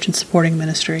the church and supporting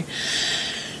ministry.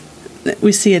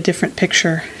 We see a different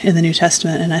picture in the New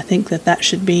Testament, and I think that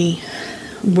should be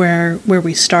where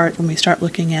we start when we start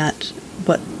looking at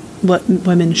what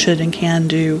women should and can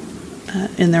do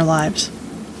in their lives.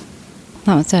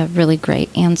 That was a really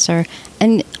great answer.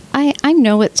 And I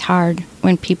know it's hard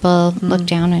when people look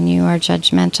down on you or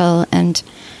judgmental, and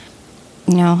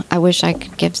I wish I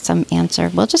could give some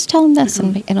answer. Well, just tell them this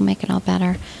and it'll make it all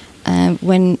better.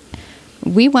 When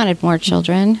we wanted more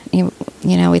children,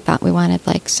 we thought we wanted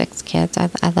like 6 kids.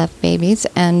 I love babies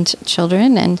and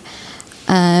children,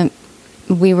 and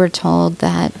we were told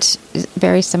that,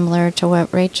 very similar to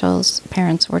what Rachel's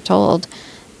parents were told,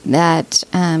 that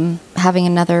having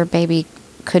another baby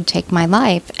could take my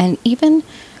life. And even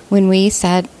when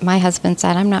my husband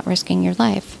said, I'm not risking your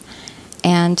life.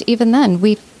 And even then,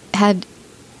 we had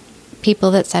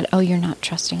people that said, oh, you're not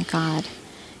trusting God.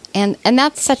 And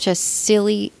that's such a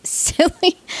silly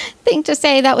thing to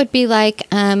say. That would be like,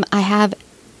 I have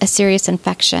a serious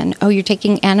infection. Oh, you're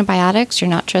taking antibiotics? You're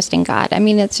not trusting God. I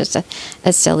mean, it's just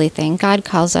a silly thing. God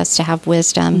calls us to have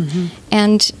wisdom. Mm-hmm.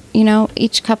 And,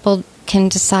 each couple can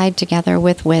decide together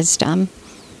with wisdom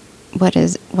what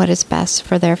is best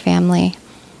for their family.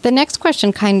 The next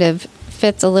question kind of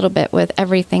fits a little bit with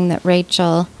everything that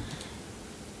Rachel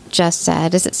just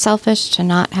said. Is it selfish to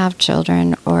not have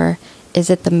children, or is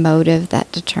it the motive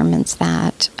that determines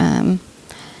that?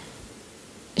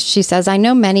 She says, I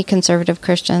know many conservative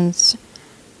Christians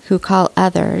who call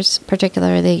others,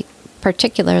 particularly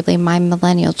my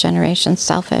millennial generation,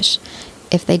 selfish.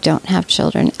 if they don't have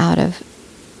children out of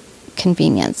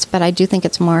convenience. But I do think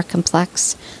it's more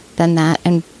complex than that,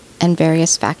 and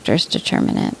various factors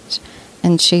determine it.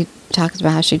 And she talks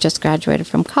about how she just graduated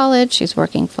from college. She's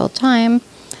working full time.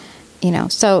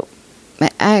 So I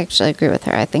actually agree with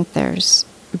her. I think there's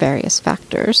various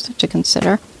factors to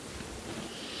consider.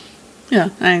 Yeah,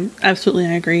 I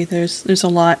agree. There's a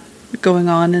lot going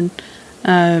on, and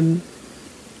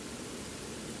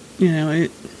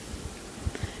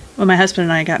when my husband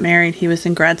and I got married, he was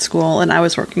in grad school and I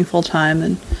was working full time,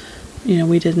 and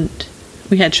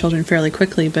we had children fairly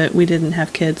quickly, but we didn't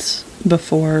have kids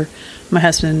before my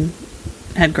husband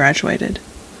had graduated,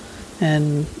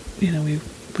 and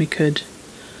we could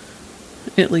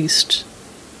at least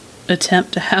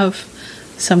attempt to have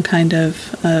some kind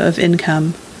of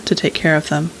income to take care of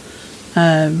them,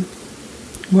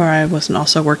 where I wasn't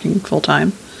also working full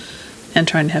time and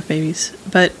trying to have babies.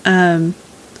 But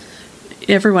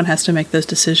everyone has to make those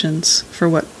decisions for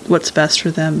what's best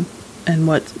for them, and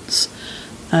what's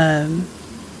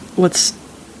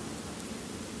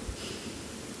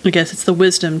I guess it's the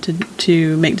wisdom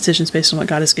to make decisions based on what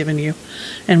God has given you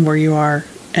and where you are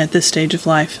at this stage of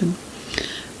life.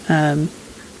 And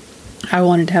I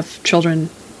wanted to have children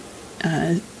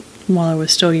while I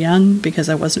was still young, because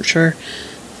I wasn't sure,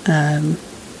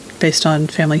 based on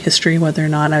family history, whether or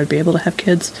not I would be able to have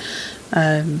kids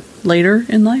later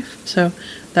in life. So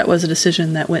that was a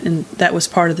decision that that was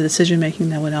part of the decision making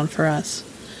that went on for us.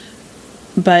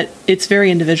 But it's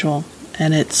very individual,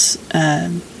 and it's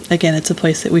again, it's a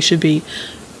place that we should be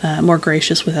more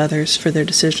gracious with others for their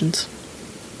decisions.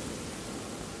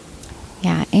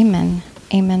 Yeah, amen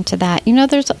to that.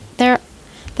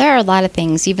 There are a lot of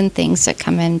things, even things that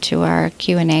come into our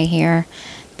Q&A here,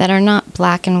 that are not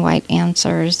black and white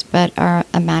answers, but are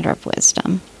a matter of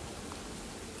wisdom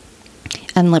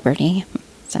and liberty.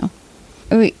 So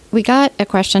we got a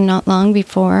question not long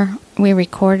before we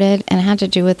recorded, and it had to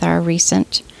do with our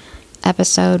recent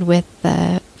episode with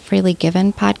the Freely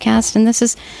Given podcast. And this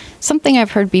is something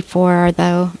I've heard before,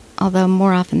 although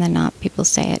more often than not, people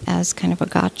say it as kind of a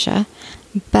gotcha.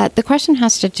 But the question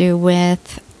has to do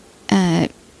with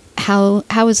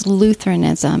how is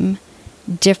Lutheranism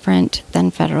different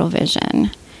than Federal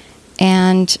Vision?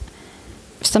 And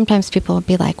sometimes people will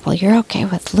be like, well, you're okay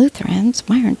with Lutherans.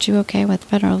 Why aren't you okay with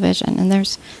Federal Vision? And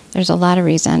there's a lot of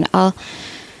reason. I'll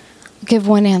give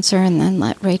one answer and then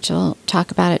let Rachel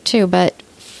talk about it too. But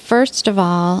first of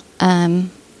all,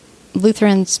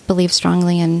 Lutherans believe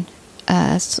strongly in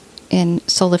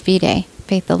sola fide,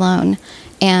 faith alone.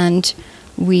 And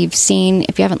we've seen,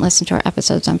 if you haven't listened to our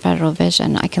episodes on Federal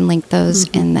Vision, I can link those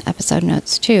in the episode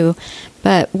notes too.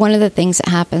 But one of the things that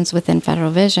happens within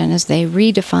Federal Vision is they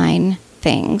redefine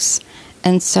things.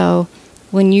 And so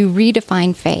when you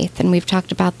redefine faith, and we've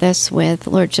talked about this with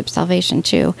Lordship Salvation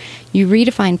too, you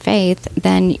redefine faith,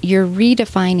 then you're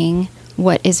redefining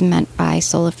what is meant by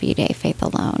sola fide, faith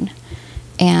alone.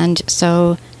 And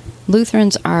so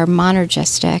Lutherans are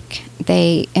monergistic.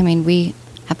 We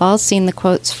have all seen the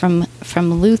quotes from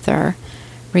Luther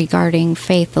regarding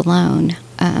faith alone,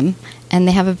 and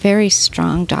they have a very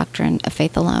strong doctrine of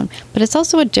faith alone. But it's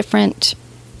also a different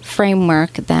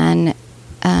framework than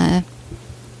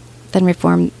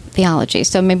Reformed theology.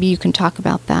 So maybe you can talk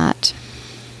about that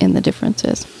in the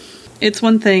differences. It's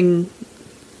one thing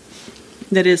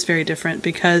that is very different,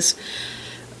 because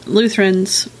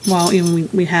Lutherans, while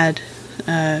we had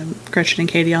Gretchen and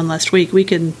Katie on last week, we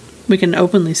can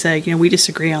openly say, we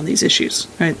disagree on these issues,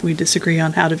 right? We disagree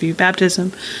on how to view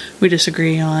baptism. We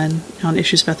disagree on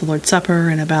issues about the Lord's Supper,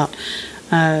 and about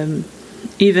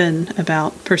even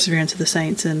about perseverance of the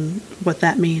saints and what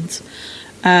that means.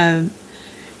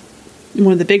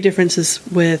 One of the big differences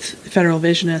with Federal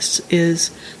Visionists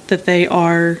is that they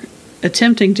are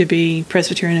attempting to be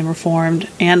Presbyterian and Reformed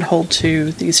and hold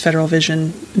to these Federal Vision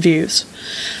views,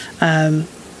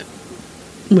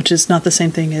 which is not the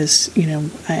same thing as,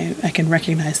 I can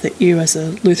recognize that you as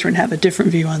a Lutheran have a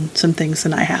different view on some things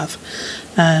than I have.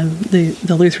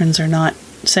 The Lutherans are not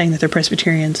saying that they're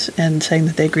Presbyterians and saying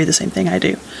that they agree the same thing I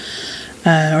do,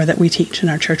 or that we teach in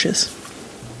our churches.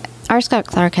 R. Scott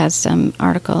Clark has some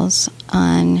articles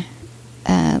on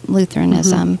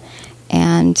Lutheranism,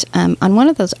 and on one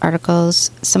of those articles,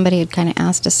 somebody had kind of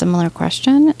asked a similar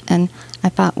question, and I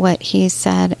thought what he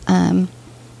said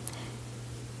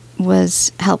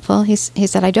was helpful. He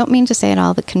said, I don't mean to say at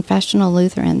all that confessional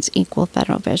Lutherans equal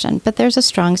Federal Vision, but there's a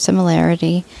strong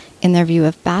similarity in their view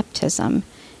of baptism.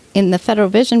 In the Federal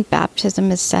Vision,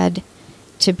 baptism is said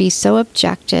to be so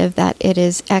objective that it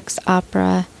is ex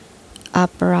operato,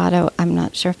 I'm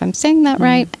not sure if I'm saying that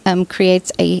right,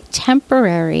 creates a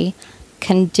temporary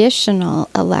conditional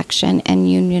election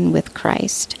and union with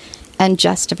Christ and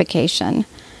justification,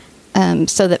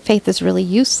 so that faith is really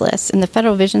useless. In the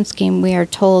Federal Vision Scheme, we are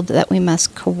told that we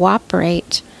must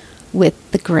cooperate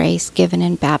with the grace given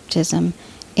in baptism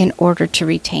in order to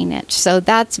retain it. So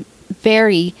that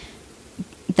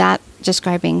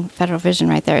describing Federal Vision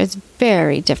right there is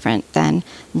very different than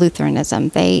Lutheranism.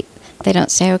 They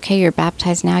don't say, okay, you're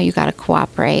baptized now, you got to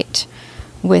cooperate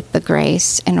with the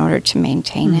grace in order to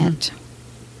maintain it.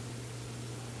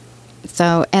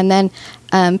 So, and then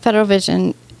Federal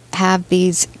Vision have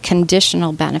these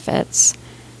conditional benefits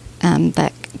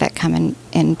that come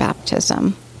in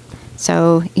baptism.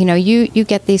 So, you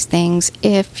get these things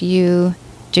if you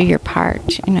do your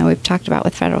part. We've talked about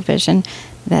with Federal Vision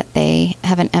that they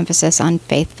have an emphasis on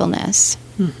faithfulness.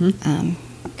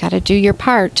 Got to do your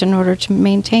part in order to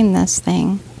maintain this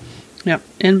thing. Yep.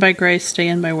 In by grace, stay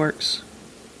in by works.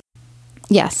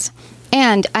 Yes.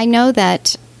 And I know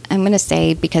that I'm going to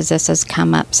say, because this has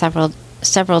come up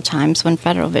several times when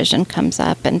Federal Vision comes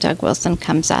up and Doug Wilson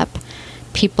comes up,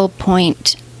 people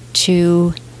point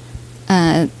to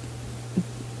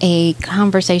a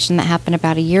conversation that happened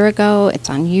about a year ago. It's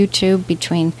on YouTube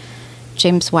between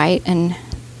James White and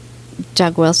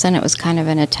Doug Wilson. It was kind of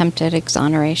an attempted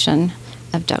exoneration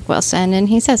of Doug Wilson. And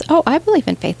he says, I believe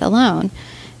in faith alone.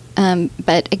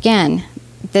 But again,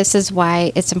 this is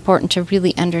why it's important to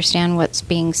really understand what's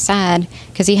being said,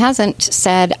 because he hasn't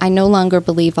said, I no longer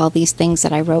believe all these things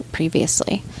that I wrote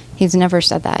previously. He's never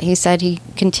said that. He said he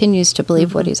continues to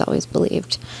believe what he's always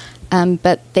believed.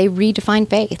 But they redefine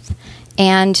faith.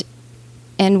 And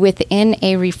within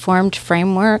a Reformed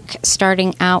framework,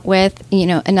 starting out with,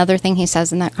 another thing he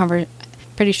says in that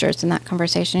pretty sure it's in that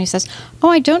conversation, he says,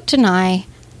 I don't deny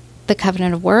the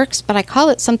covenant of works, but I call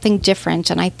it something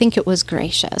different, and I think it was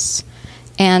gracious.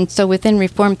 And so within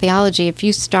Reformed theology, if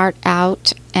you start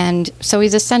out, and so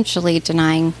he's essentially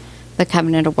denying the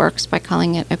covenant of works by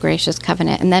calling it a gracious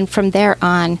covenant. And then from there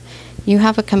on, you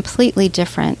have a completely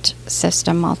different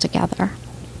system altogether.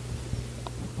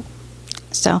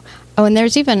 So, and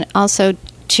there's even also,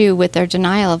 too, with their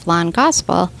denial of law and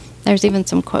gospel, there's even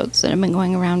some quotes that have been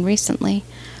going around recently.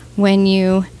 When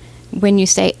you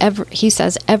say, he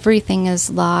says, everything is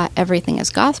law, everything is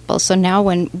gospel. So now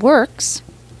when works,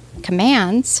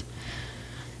 commands,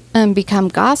 become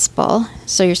gospel,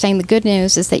 so you're saying the good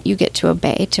news is that you get to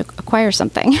obey to acquire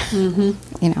something.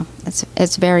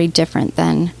 It's very different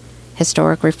than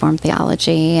historic Reformed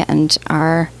theology and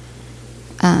our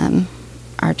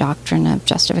doctrine of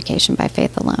justification by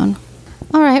faith alone.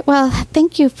 All right, well,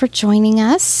 thank you for joining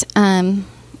us.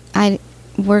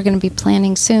 We're going to be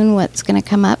planning soon what's going to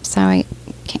come up, so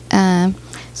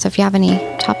if you have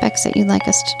any topics that you'd like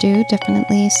us to do,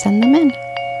 definitely send them in.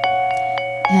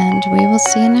 And we will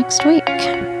see you next week.